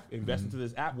our life, invest into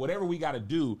this app, whatever we got to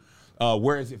do.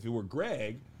 Whereas if it were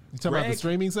Greg, You talking about the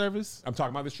streaming service? I'm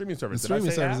talking about the streaming service. The Did I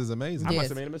streaming say service that? is amazing. I Yes. must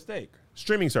have made a mistake.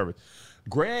 Streaming service.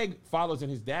 Greg follows in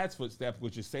his dad's footsteps,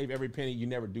 which is save every penny. You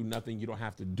never do nothing. You don't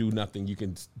have to do nothing.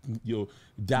 You'll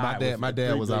die. My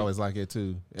dad was always like it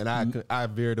too, and I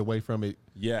veered away from it.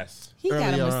 Yes. He got a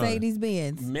Earlier on. Mercedes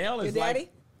Benz. Male your is daddy?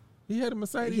 like He had a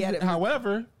Mercedes. He had it.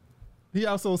 However, he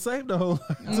also saved a whole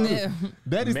lot too. Yeah.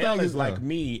 Daddy's Mel thing is like though,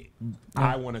 me.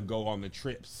 I want to go on the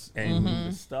trips and do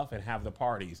the stuff and have the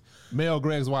parties. Mel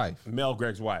Greg's wife. Mel,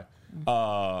 Greg's wife.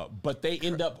 But they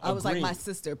end up. I was like agreeing. my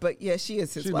sister, but yeah, she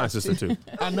is his She's wife. my sister too.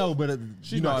 I know, but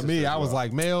you know my what I mean. sister as I was well.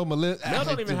 like Mel, Melissa. Mel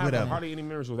don't even have whatever. hardly any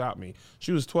memories without me.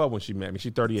 She was 12 when she met me.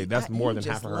 She's 38. That's more than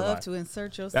half of her love life. to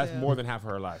insert yourself. That's more than half of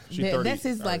her life. She's 30. That's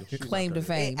his Sorry, like she's not claim to 30.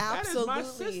 fame. That is Absolutely. my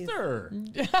sister.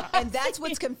 And that's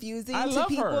what's confusing I to love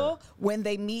people her. when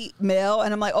they meet Mel,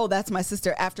 and I'm like, oh, that's my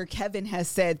sister. After Kevin has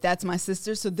said that's my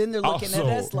sister, so then they're looking at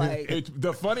us like,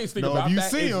 the funniest thing No, about if you that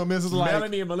see is them, it's like-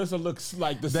 Melanie and Melissa looks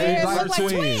like the They same look person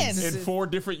like twins. in 4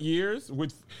 different years.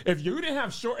 If you didn't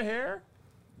have short hair,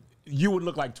 you would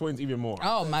look like twins even more.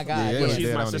 Oh my God! Yeah, But yeah. she's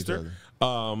dead my on each sister,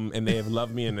 and they have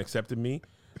loved me and accepted me.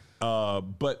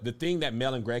 But the thing that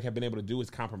Mel and Greg have been able to do is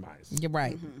compromise. You're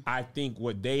right. I think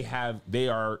what they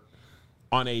are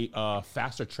on a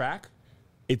faster track.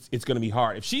 It's going to be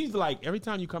hard. If she's like, every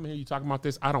time you come here, you talking about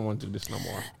this, I don't want to do this no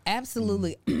more.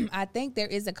 Absolutely. I think there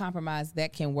is a compromise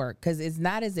that can work because it's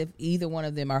not as if either one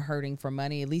of them are hurting for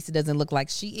money. At least it doesn't look like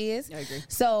she is. I agree.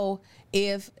 So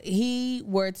if he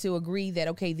were to agree that,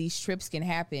 okay, these trips can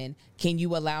happen, can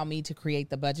you allow me to create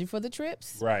the budget for the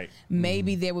trips? Right.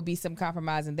 Maybe there would be some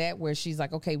compromise in that where she's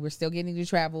like, okay, we're still getting to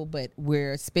travel, but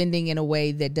we're spending in a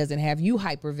way that doesn't have you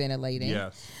hyperventilating.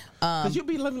 Yes. Because you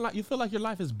be living like you feel like your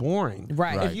life is boring.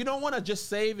 Right. If you don't want to just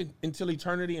save until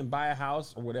eternity and buy a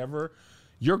house or whatever,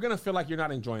 you're gonna feel like you're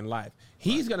not enjoying life.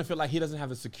 He's gonna feel like he doesn't have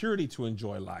the security to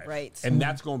enjoy life. Right. And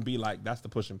that's gonna be like that's the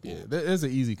push and pull. Yeah, there's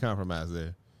an easy compromise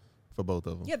there for both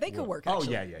of them. Yeah, they could work. Oh,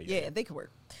 Actually. yeah. Yeah, they could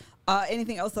work.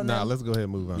 Anything else on Nah, that? let's go ahead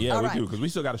and move on. Yeah, All we right. do because we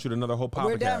still got to shoot another whole podcast.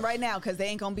 We're done right now because they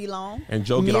ain't gonna be long. And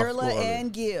Joe get off Mirla school early.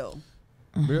 and Gil.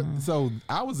 So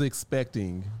I was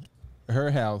expecting her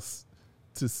house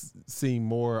to seem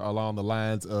more along the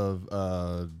lines of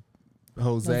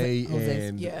Jose Jose's,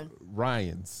 and yeah.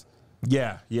 Ryan's.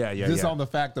 Yeah. Just on the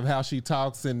fact of how she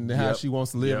talks and how Yep. she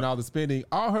wants to live and Yep. all the spending.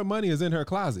 All her money is in her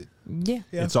closet. Yeah.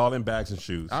 It's all in bags and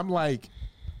shoes. I'm like,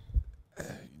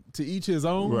 to each his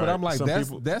own, but Right. I'm like, Some that's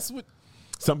people- that's what.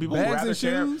 Some people Bags would rather and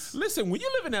share. shoes? Listen, when you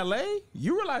live in LA,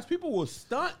 you realize people will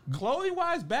stunt clothing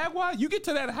wise, bag wise. You get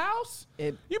to that house,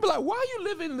 you be like, "Why you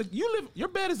live in the? Your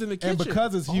bed is in the kitchen." And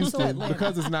because it's Houston, Atlanta.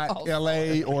 because it's not Also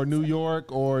L.A. or New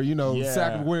York or Yeah.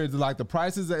 Sacramento, where it's like the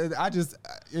prices. I just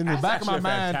in the That's back of my actually a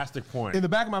mind, fantastic point. In the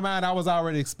back of my mind, I was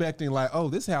already expecting like, oh,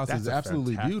 this house That's is a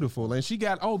absolutely fantastic beautiful, and she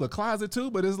got the closet too.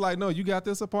 But it's like, no, you got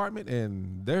this apartment,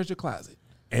 and there's your closet.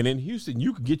 And in Houston,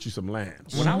 you could get you some land.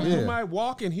 When I was Yeah. doing my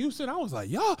walk in Houston, I was like,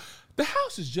 "Y'all, the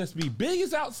houses just be big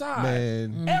as outside,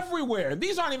 Man. everywhere."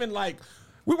 These aren't even like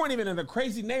we weren't even in a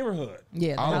crazy neighborhood.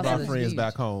 Yeah. the All of house our is friends huge.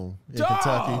 back home in Dog.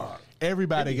 Kentucky,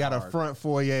 everybody It'd be got a hard. front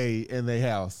foyer in their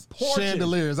house, Porches,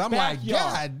 chandeliers. I'm like,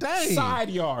 backyard, God dang, side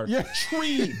yard, Yeah.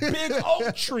 tree, big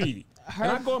oak tree. And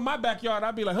I go in my backyard,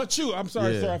 I'd be like, "Achoo, I'm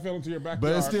sorry, Yeah. sir, I fell into your backyard."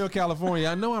 But it's still California.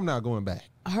 I know I'm not going back.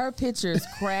 Her pictures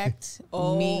cracked me.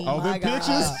 Oh, my them God.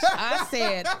 pictures? I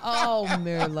said, "Oh,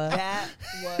 Mirla." That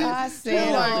was. I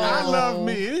said, Like, I "Oh." love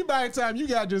me. Anybody time you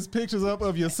got just pictures up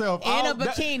of yourself. In a all-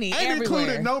 that- bikini Ain't everywhere.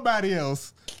 included nobody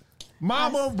else.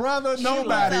 Mama, brother,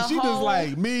 nobody. was a She just whole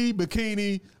like me,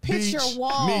 bikini, picture beach,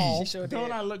 wall. me. Sure did.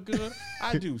 Don't I look good?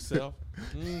 I do, self.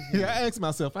 Yeah, I asked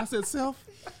myself. I said, self,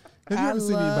 have you ever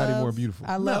seen anybody more beautiful?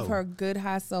 I love No. her good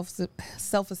high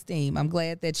self-esteem. I'm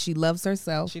glad that she loves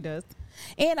herself. She does.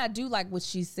 And I do like what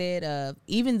she said of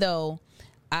even though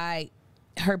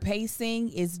her pacing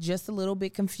is just a little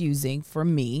bit confusing for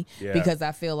me Yeah. because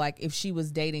I feel like if she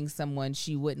was dating someone,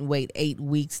 she wouldn't wait 8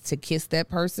 weeks to kiss that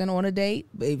person on a date.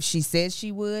 If she says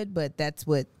she would, but that's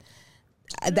what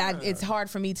it's hard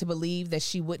for me to believe that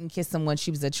she wouldn't kiss someone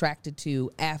she was attracted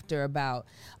to after about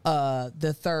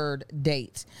the third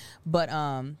date. But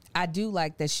I do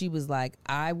like that she was like,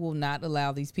 I will not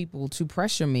allow these people to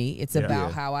pressure me. It's about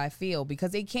Yeah. how I feel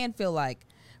because it can feel like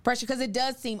pressure because it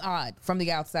does seem odd from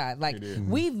the outside. Like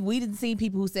we didn't see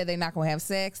people who said they're not going to have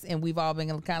sex and we've all been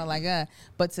kind of like,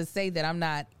 but to say that I'm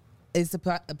not, it's a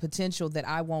potential that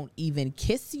I won't even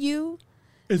kiss you.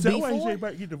 Is that why you Before? say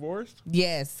about get divorced?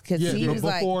 Yes, because Yeah, he but was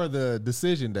like, before the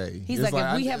decision day. he's it's like,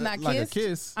 if we I- have not like kissed, a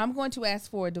kiss. I'm going to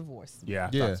ask for a divorce. Yeah, I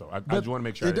Yeah, thought so. I But just want to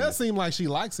make sure. It I didn't- does seem like she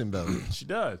likes him though. She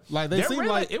does. Like, they They're seem really-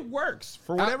 like- it works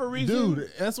for whatever reason. Dude,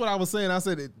 that's what I was saying. I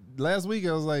said last week,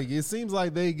 I was like, it seems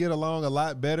like they get along a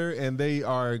lot better and they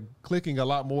are clicking a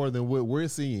lot more than what we're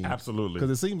seeing. Absolutely. Because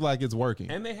it seems like it's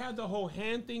working. And they have the whole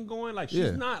hand thing going. Like she's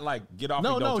Yeah. not like get off.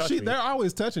 No, me, don't no, touch me. they're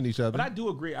always touching each other. But I do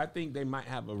agree. I think they might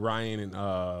have a Ryan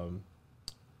and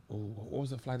what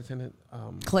was the flight attendant?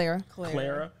 Clara.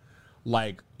 Clara.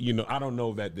 Like, I don't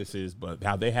know that this is, but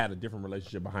how they had a different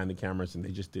relationship behind the cameras and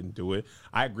they just didn't do it.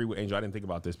 I agree with Angel. I didn't think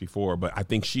about this before, but I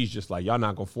think she's just like, y'all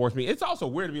not gonna force me. It's also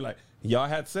weird to be like, y'all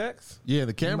had sex? Yeah,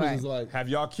 the cameras Right. is like, Have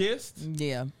y'all kissed?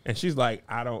 Yeah. And she's like,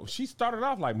 I don't. She started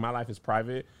off like, my life is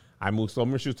private. I moved so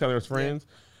much. She was telling her friends.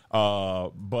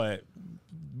 But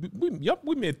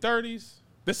we mid-30s.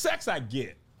 The sex I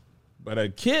get, but a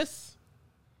kiss.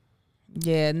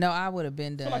 Yeah, no, I would have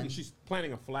been I done. feel like she's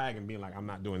planting a flag and being like, I'm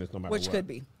not doing this no matter Which what. could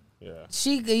be. Yeah.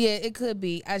 It could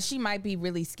be. She might be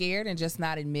really scared and just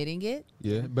not admitting it.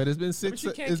 yeah, but it's been six.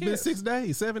 she can't It's been kiss. 6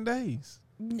 days, 7 days.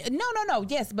 No.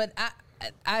 Yes, but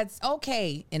it's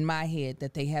okay in my head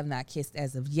that they have not kissed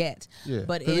as of yet. Yeah,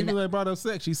 But because even in when they brought up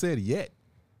sex, she said yet.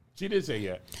 She did say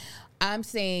yeah. I'm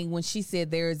saying when she said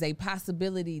there is a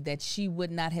possibility that she would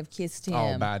not have kissed him.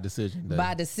 Oh, by decision day.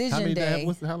 By decision day.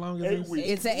 How long is this?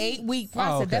 It's an 8-week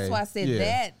process. Oh, okay. That's why I said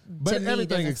that. But to me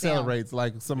everything doesn't sound- accelerates.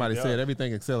 Like somebody It said, does.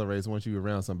 everything accelerates once you're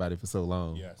around somebody for so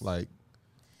long. Yes. Like,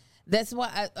 That's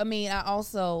why I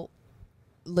also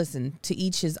listen, to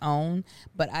each his own,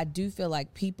 but I do feel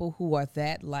like people who are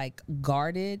that like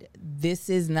guarded, this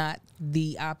is not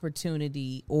the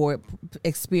opportunity or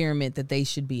experiment that they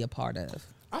should be a part of.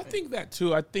 I think that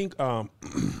too. I think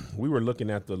we were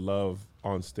looking at the Love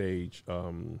on Stage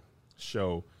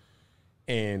show,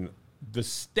 and the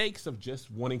stakes of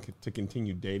just wanting to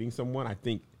continue dating someone, I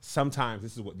think sometimes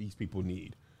this is what these people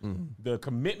need. The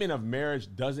commitment of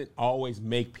marriage doesn't always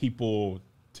make people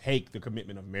take the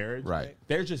commitment of marriage. Right.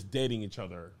 They're just dating each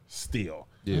other still.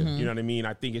 Yeah. You know what I mean?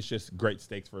 I think it's just great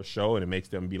stakes for a show, and it makes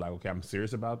them be like, okay, I'm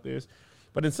serious about this.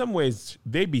 But in some ways,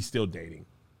 they be still dating.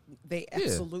 They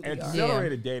absolutely are.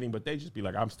 Accelerated dating, but they just be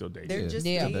like, I'm still dating. They're just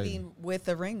Yeah. dating with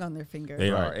a ring on their finger.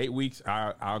 They Right. are 8 weeks.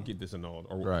 I'll get this annulled.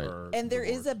 Or, Right. And there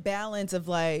is a balance of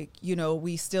like,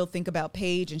 we still think about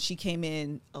Paige, and she came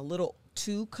in a little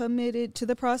too committed to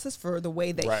the process for the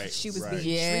way that she was being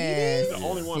Yes. treated. the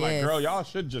only one like, Yes. girl, y'all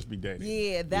should just be dating.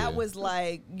 Yeah, that Yeah. was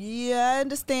like, I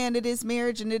understand it is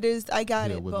marriage and it is, I got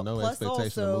Yeah, it. with But no plus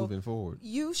expectation of also, moving forward.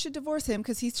 you should divorce him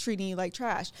because he's treating you like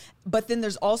trash. But then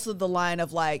there's also the line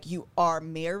of like, you are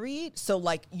married. So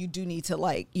like, you do need to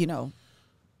like,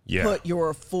 Yeah. put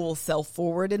your full self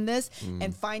forward in this,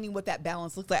 and finding what that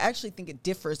balance looks like. I actually think it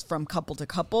differs from couple to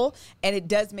couple, and it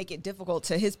does make it difficult.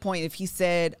 To his point, if he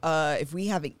said, if we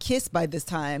haven't kissed by this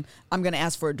time, I'm going to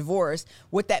ask for a divorce,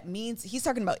 what that means, he's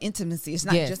talking about intimacy. It's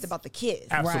not Yes. just about the kiss.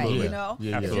 Absolutely. Right. You know, Yeah, if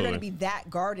you're absolutely. going to be that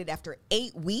guarded after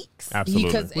 8 weeks, Absolutely.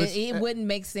 Because it wouldn't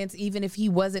make sense even if he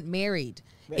wasn't married.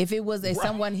 If it was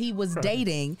someone he was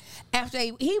dating, after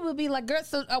he would be like, "Girl,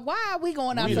 so why are we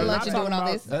going out We to are lunch not and doing all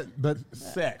talking this?" but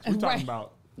sex. We're talking Right.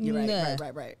 about you're Nah.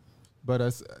 right. but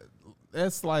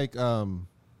it's like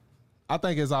I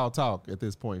think it's all talk at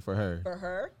this point for her. For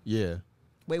her, Yeah.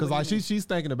 Wait, Because what like do you she's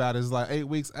thinking about it. It's like 8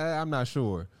 weeks. I'm not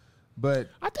sure, but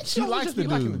I think she likes just the be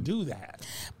liking to dude. do that.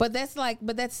 But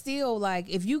that's still like,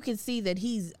 if you can see that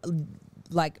he's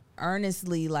like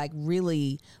earnestly, like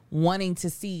really wanting to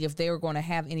see if they were going to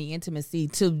have any intimacy,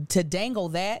 to dangle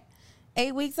that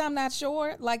 8 weeks, I'm not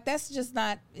sure. Like, that's just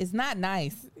not, it's not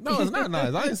nice. No, it's not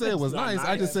nice. I didn't say it was not nice.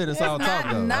 I just said it's It's all talk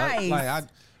not though. nice.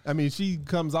 I mean, she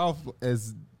comes off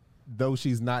as though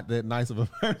she's not that nice of a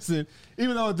person,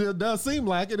 even though it does seem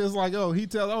like it. It's like, oh, he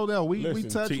tells, oh no, we Listen,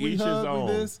 touch, to we each his hug, own.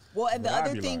 we this. well, and the But I'd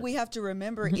other be thing like- we have to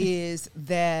remember is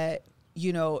that,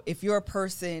 if you're a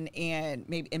person, and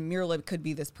maybe, and Mirla could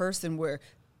be this person where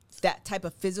that type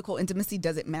of physical intimacy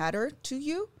doesn't matter to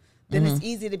you, then it's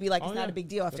easy to be like, it's Oh, not yeah. a big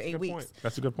deal after That's a 8 good weeks. point.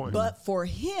 That's a good point. But for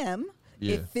him,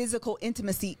 Yeah. if physical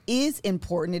intimacy is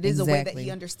important, it is a way that Exactly.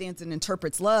 he understands and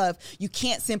interprets love. You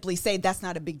can't simply say that's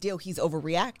not a big deal. He's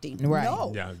overreacting. Right.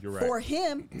 No. Yeah, you're right. For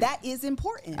him, that is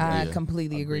important. I Yeah.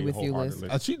 completely agree with you, Liz.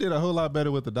 wholeheartedly. She did a whole lot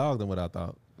better with the dog than what I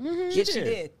thought. Yes, she did.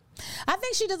 did. I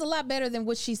think she does a lot better than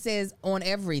what she says on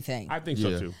everything. I think Yeah.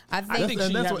 so too. I think-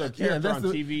 she has a character on the,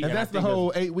 TV, and I that's the think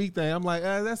whole 8 week thing. I'm like,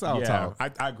 that's all yeah, talk.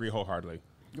 I agree wholeheartedly.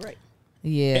 Right.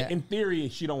 yeah. In theory,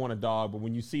 she don't want a dog, but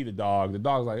when you see the dog's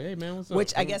like, "Hey man, what's up?"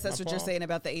 Which I guess that's My what you're paw. saying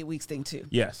about the 8 weeks thing too.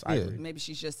 Yes, I Yeah. agree. Maybe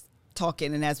she's just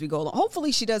talking, and as we go along,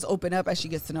 hopefully she does open up as she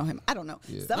gets to know him. I don't know.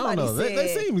 I don't Somebody know. said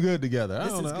They seem good together. I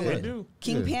this don't is know. I'm good. like, They do.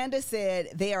 King Yeah. Panda said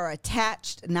they are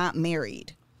attached, not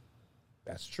married.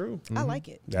 That's true. I like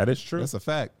it. That is true. That's a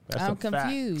fact. That's I'm a fact.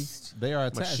 confused. They are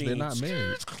attached. They're not Machines.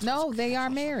 married. No, they are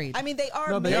married. I mean, they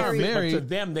are No, they married. are married. But to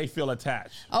them, they feel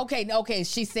attached. Okay.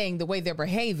 She's saying the way they're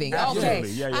behaving. Absolutely. Okay.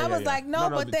 Yeah, I was like, no,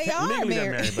 but they are legally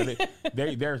married. They're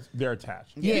married, but they're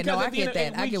attached. Yeah, Because no, at I the get end of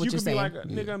that. 8 I get weeks, what you you're could saying.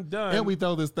 be like, nigga, I'm done. And we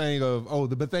throw this thing of,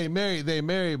 but they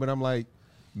married, but I'm like,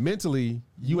 mentally,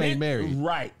 you ain't married.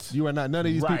 Right. You are not. None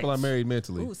of these Right. people are married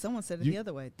mentally. Ooh, someone said it You- the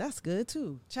other way. That's good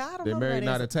too. Child, I don't They're know married,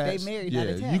 about not it. attached. They married, yeah,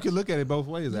 not attached. you can look at it both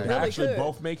ways. That Actually, actually could.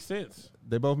 both make sense.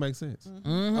 they both make sense. Either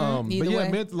But yeah, way.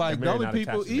 like They're the married, only not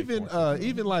people, attached, it makes even more sense.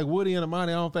 even like Woody and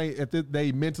Amani, I don't think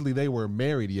they mentally they were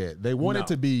married yet. They wanted No.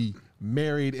 to be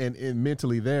married and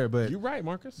mentally there, but You're right,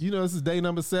 Marcus. this is day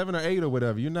number 7 or 8 or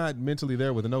whatever. You're not mentally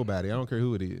there with nobody. I don't care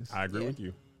who it is. I agree with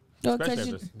you. No, Especially 'cause at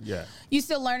you- this- yeah. You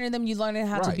still learning them. You learning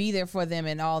how to Right. be there for them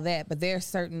and all that. But there's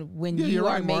certain when Yeah, you you're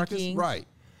are right, Marcus. making Right.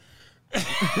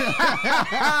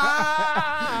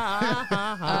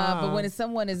 but when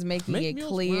someone is making Make it meals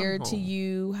clear from to home.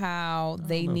 you how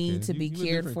they know, need Ken. to be You a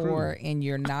cared different for crew. and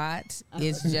you're not,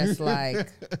 it's just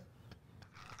like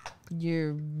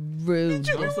You're rude.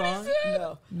 I'm sorry.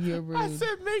 No. You're rude. I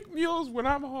said make mules when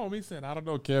I'm home. He said, I don't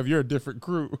know, Kev, you're a different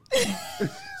crew.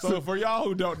 So for y'all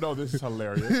who don't know, this is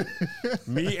hilarious.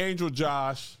 Me, Angel,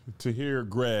 Josh, Tahir,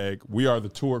 Greg, we are the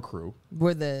tour crew.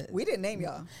 We're the We didn't name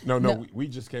y'all. No. We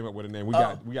just came up with a name. We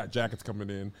got jackets coming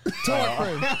in. tour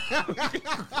crew.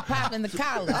 Popping the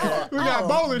collar. We got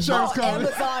bowling shirts coming.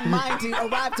 Amazon mine to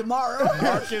arrive tomorrow.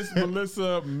 Marcus,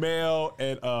 Melissa, Mel,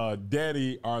 and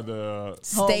Daddy are the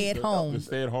Stay at home. the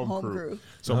stay-at-home Home crew. crew.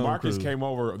 So Home Marcus crew. came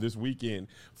over this weekend.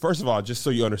 First of all, just so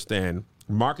you understand,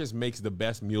 Marcus makes the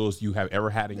best mules you have ever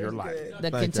had in your life. The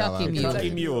Thank Kentucky y'all. mule. Kentucky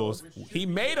mules. He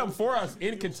made them for us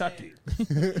in Kentucky. Should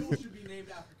be named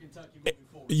after Kentucky moving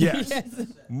forward. Yes.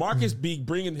 Marcus be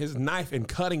bringing his knife and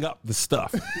cutting up the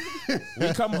stuff.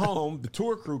 We come home, the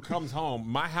tour crew comes home.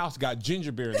 My house got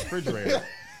ginger beer in the refrigerator.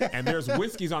 And there's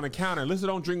whiskeys on the counter. Listen,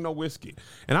 don't drink no whiskey.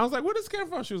 And I was like, where did this come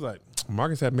from? She was like,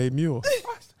 Marcus had made mules.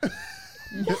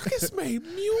 Marcus made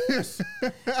mules?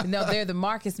 No, they're the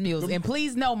Marcus mules. And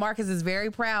please know, Marcus is very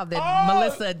proud that Oh,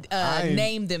 Melissa I-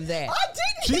 named them that. I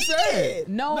didn't. She He said. did.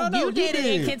 No, you did it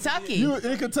in Kentucky. You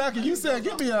in Kentucky. You said,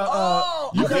 give me a. I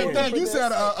You don't think remember you this.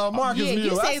 said a Marcus Yeah, mule.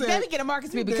 you I said, let me get a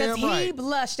Marcus mule because damn he right.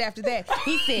 blushed after that.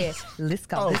 He said, let's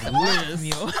call this a Marcus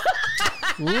mule.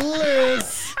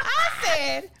 Liz. I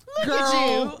said, look Girl.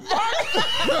 at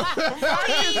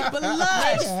you. He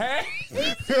blushed. Hey,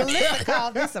 Melissa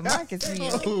called this a Marcus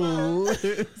mule.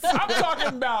 I'm talking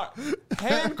about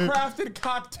handcrafted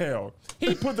cocktail.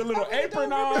 He put the little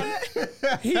apron on.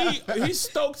 He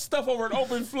stoked stuff over an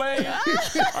open flame.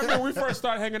 I remember when we first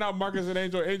started hanging out, Marcus and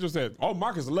Angel. Angel said, "Oh,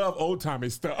 Marcus love old timey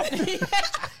stuff."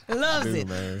 Loves Dude, it.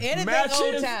 man. Anything Matches.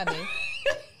 old timey.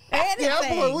 Yeah, I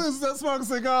Anything. was smoking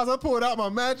cigars. I pulled out my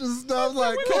matches and stuff.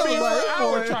 Like, We could be here for an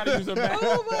hour boy. trying to use a match.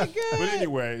 Oh my god. But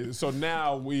anyway, so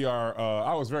now we are.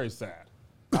 I was very sad.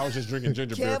 I was just drinking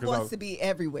ginger beer Kev wants to be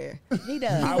everywhere. He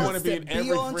does. I He want wants to be in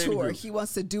every on friend tour. group. He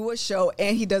wants to do a show,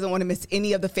 and he doesn't want to miss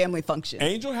any of the family functions.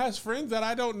 Angel has friends that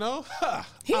I don't know. Huh.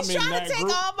 He's I'm in trying that to take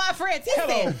group. all my friends. He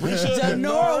Hello, said, Brisha, Denora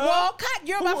Denora. Walcott,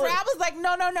 you're my Who are- friend. I was like,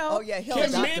 no. Oh yeah, he'll Can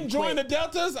adopt men him join the quick.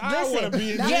 Deltas? I Listen, want to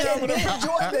be in yes, jail.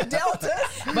 Join the Delta.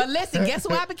 But listen, guess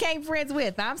who I became friends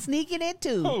with? I'm sneaking it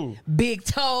too. Who? Big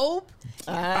Tobe.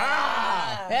 They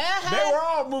were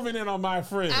all moving in on my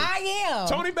friends. I am.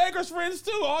 Tony Baker's friends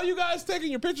too. All you guys taking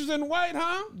your pictures in white,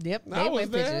 huh? Yep, I they was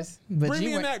went there. pictures, but Bring you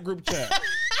me in weren't. that group chat.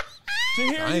 To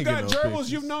hear I you ain't got get no gerbils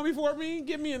pictures. you've known before me,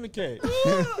 get me in the cage.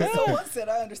 Someone said,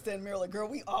 "I understand, Maryland girl.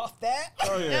 We off that."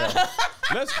 Oh yeah.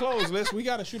 Let's close. We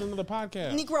got to shoot another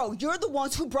podcast. Negro, you're the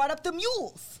ones who brought up the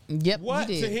mules. Yep, What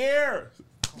you to did. hear?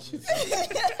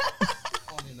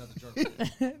 Only another jerk.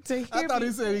 To I hear thought me.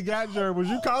 he said he got gerbils.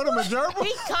 You called him a gerbil?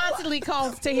 He constantly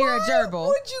calls to hear a gerbil.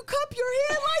 Would you cup your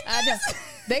hair like I know. this?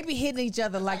 They be hitting each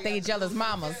other like they each other's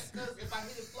mamas. Because if I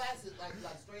hit it flaccid, like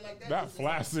straight like that, Not it's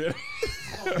flaccid.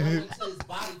 gonna go into his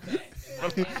body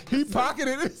fat. He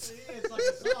pocketed it. It's like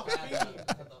a soft beam.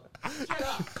 Shut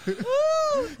up.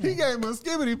 He gave him a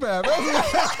skibbity pap.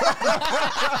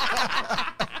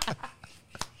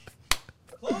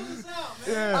 Close this out,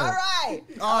 man. Yeah. All right.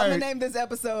 All I'm right. gonna name this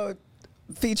episode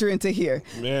featuring Tahir.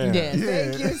 Man. Yeah.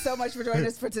 Thank you so much for joining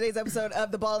us for today's episode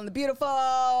of The Ball and the Beautiful.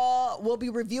 We'll be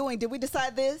reviewing. Did we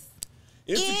decide this?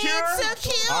 Insecure.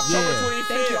 Insecure. October Yeah. 25th.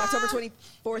 Thank you. October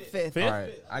 24th, 5th. All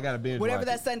right. I got to binge Whatever watch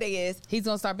that it. Sunday is. He's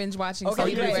gonna start binge watching. Okay, so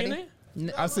you you ready? ready?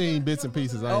 I seen bits and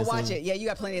pieces. I Oh, ain't watch seen it. Yeah, you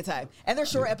got plenty of time. And they're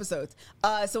short episodes.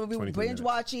 So we'll be 23 binge minutes.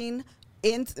 watching,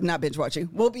 not binge watching,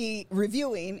 we'll be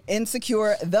reviewing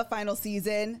Insecure, the final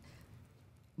season.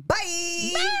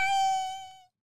 Bye. Bye.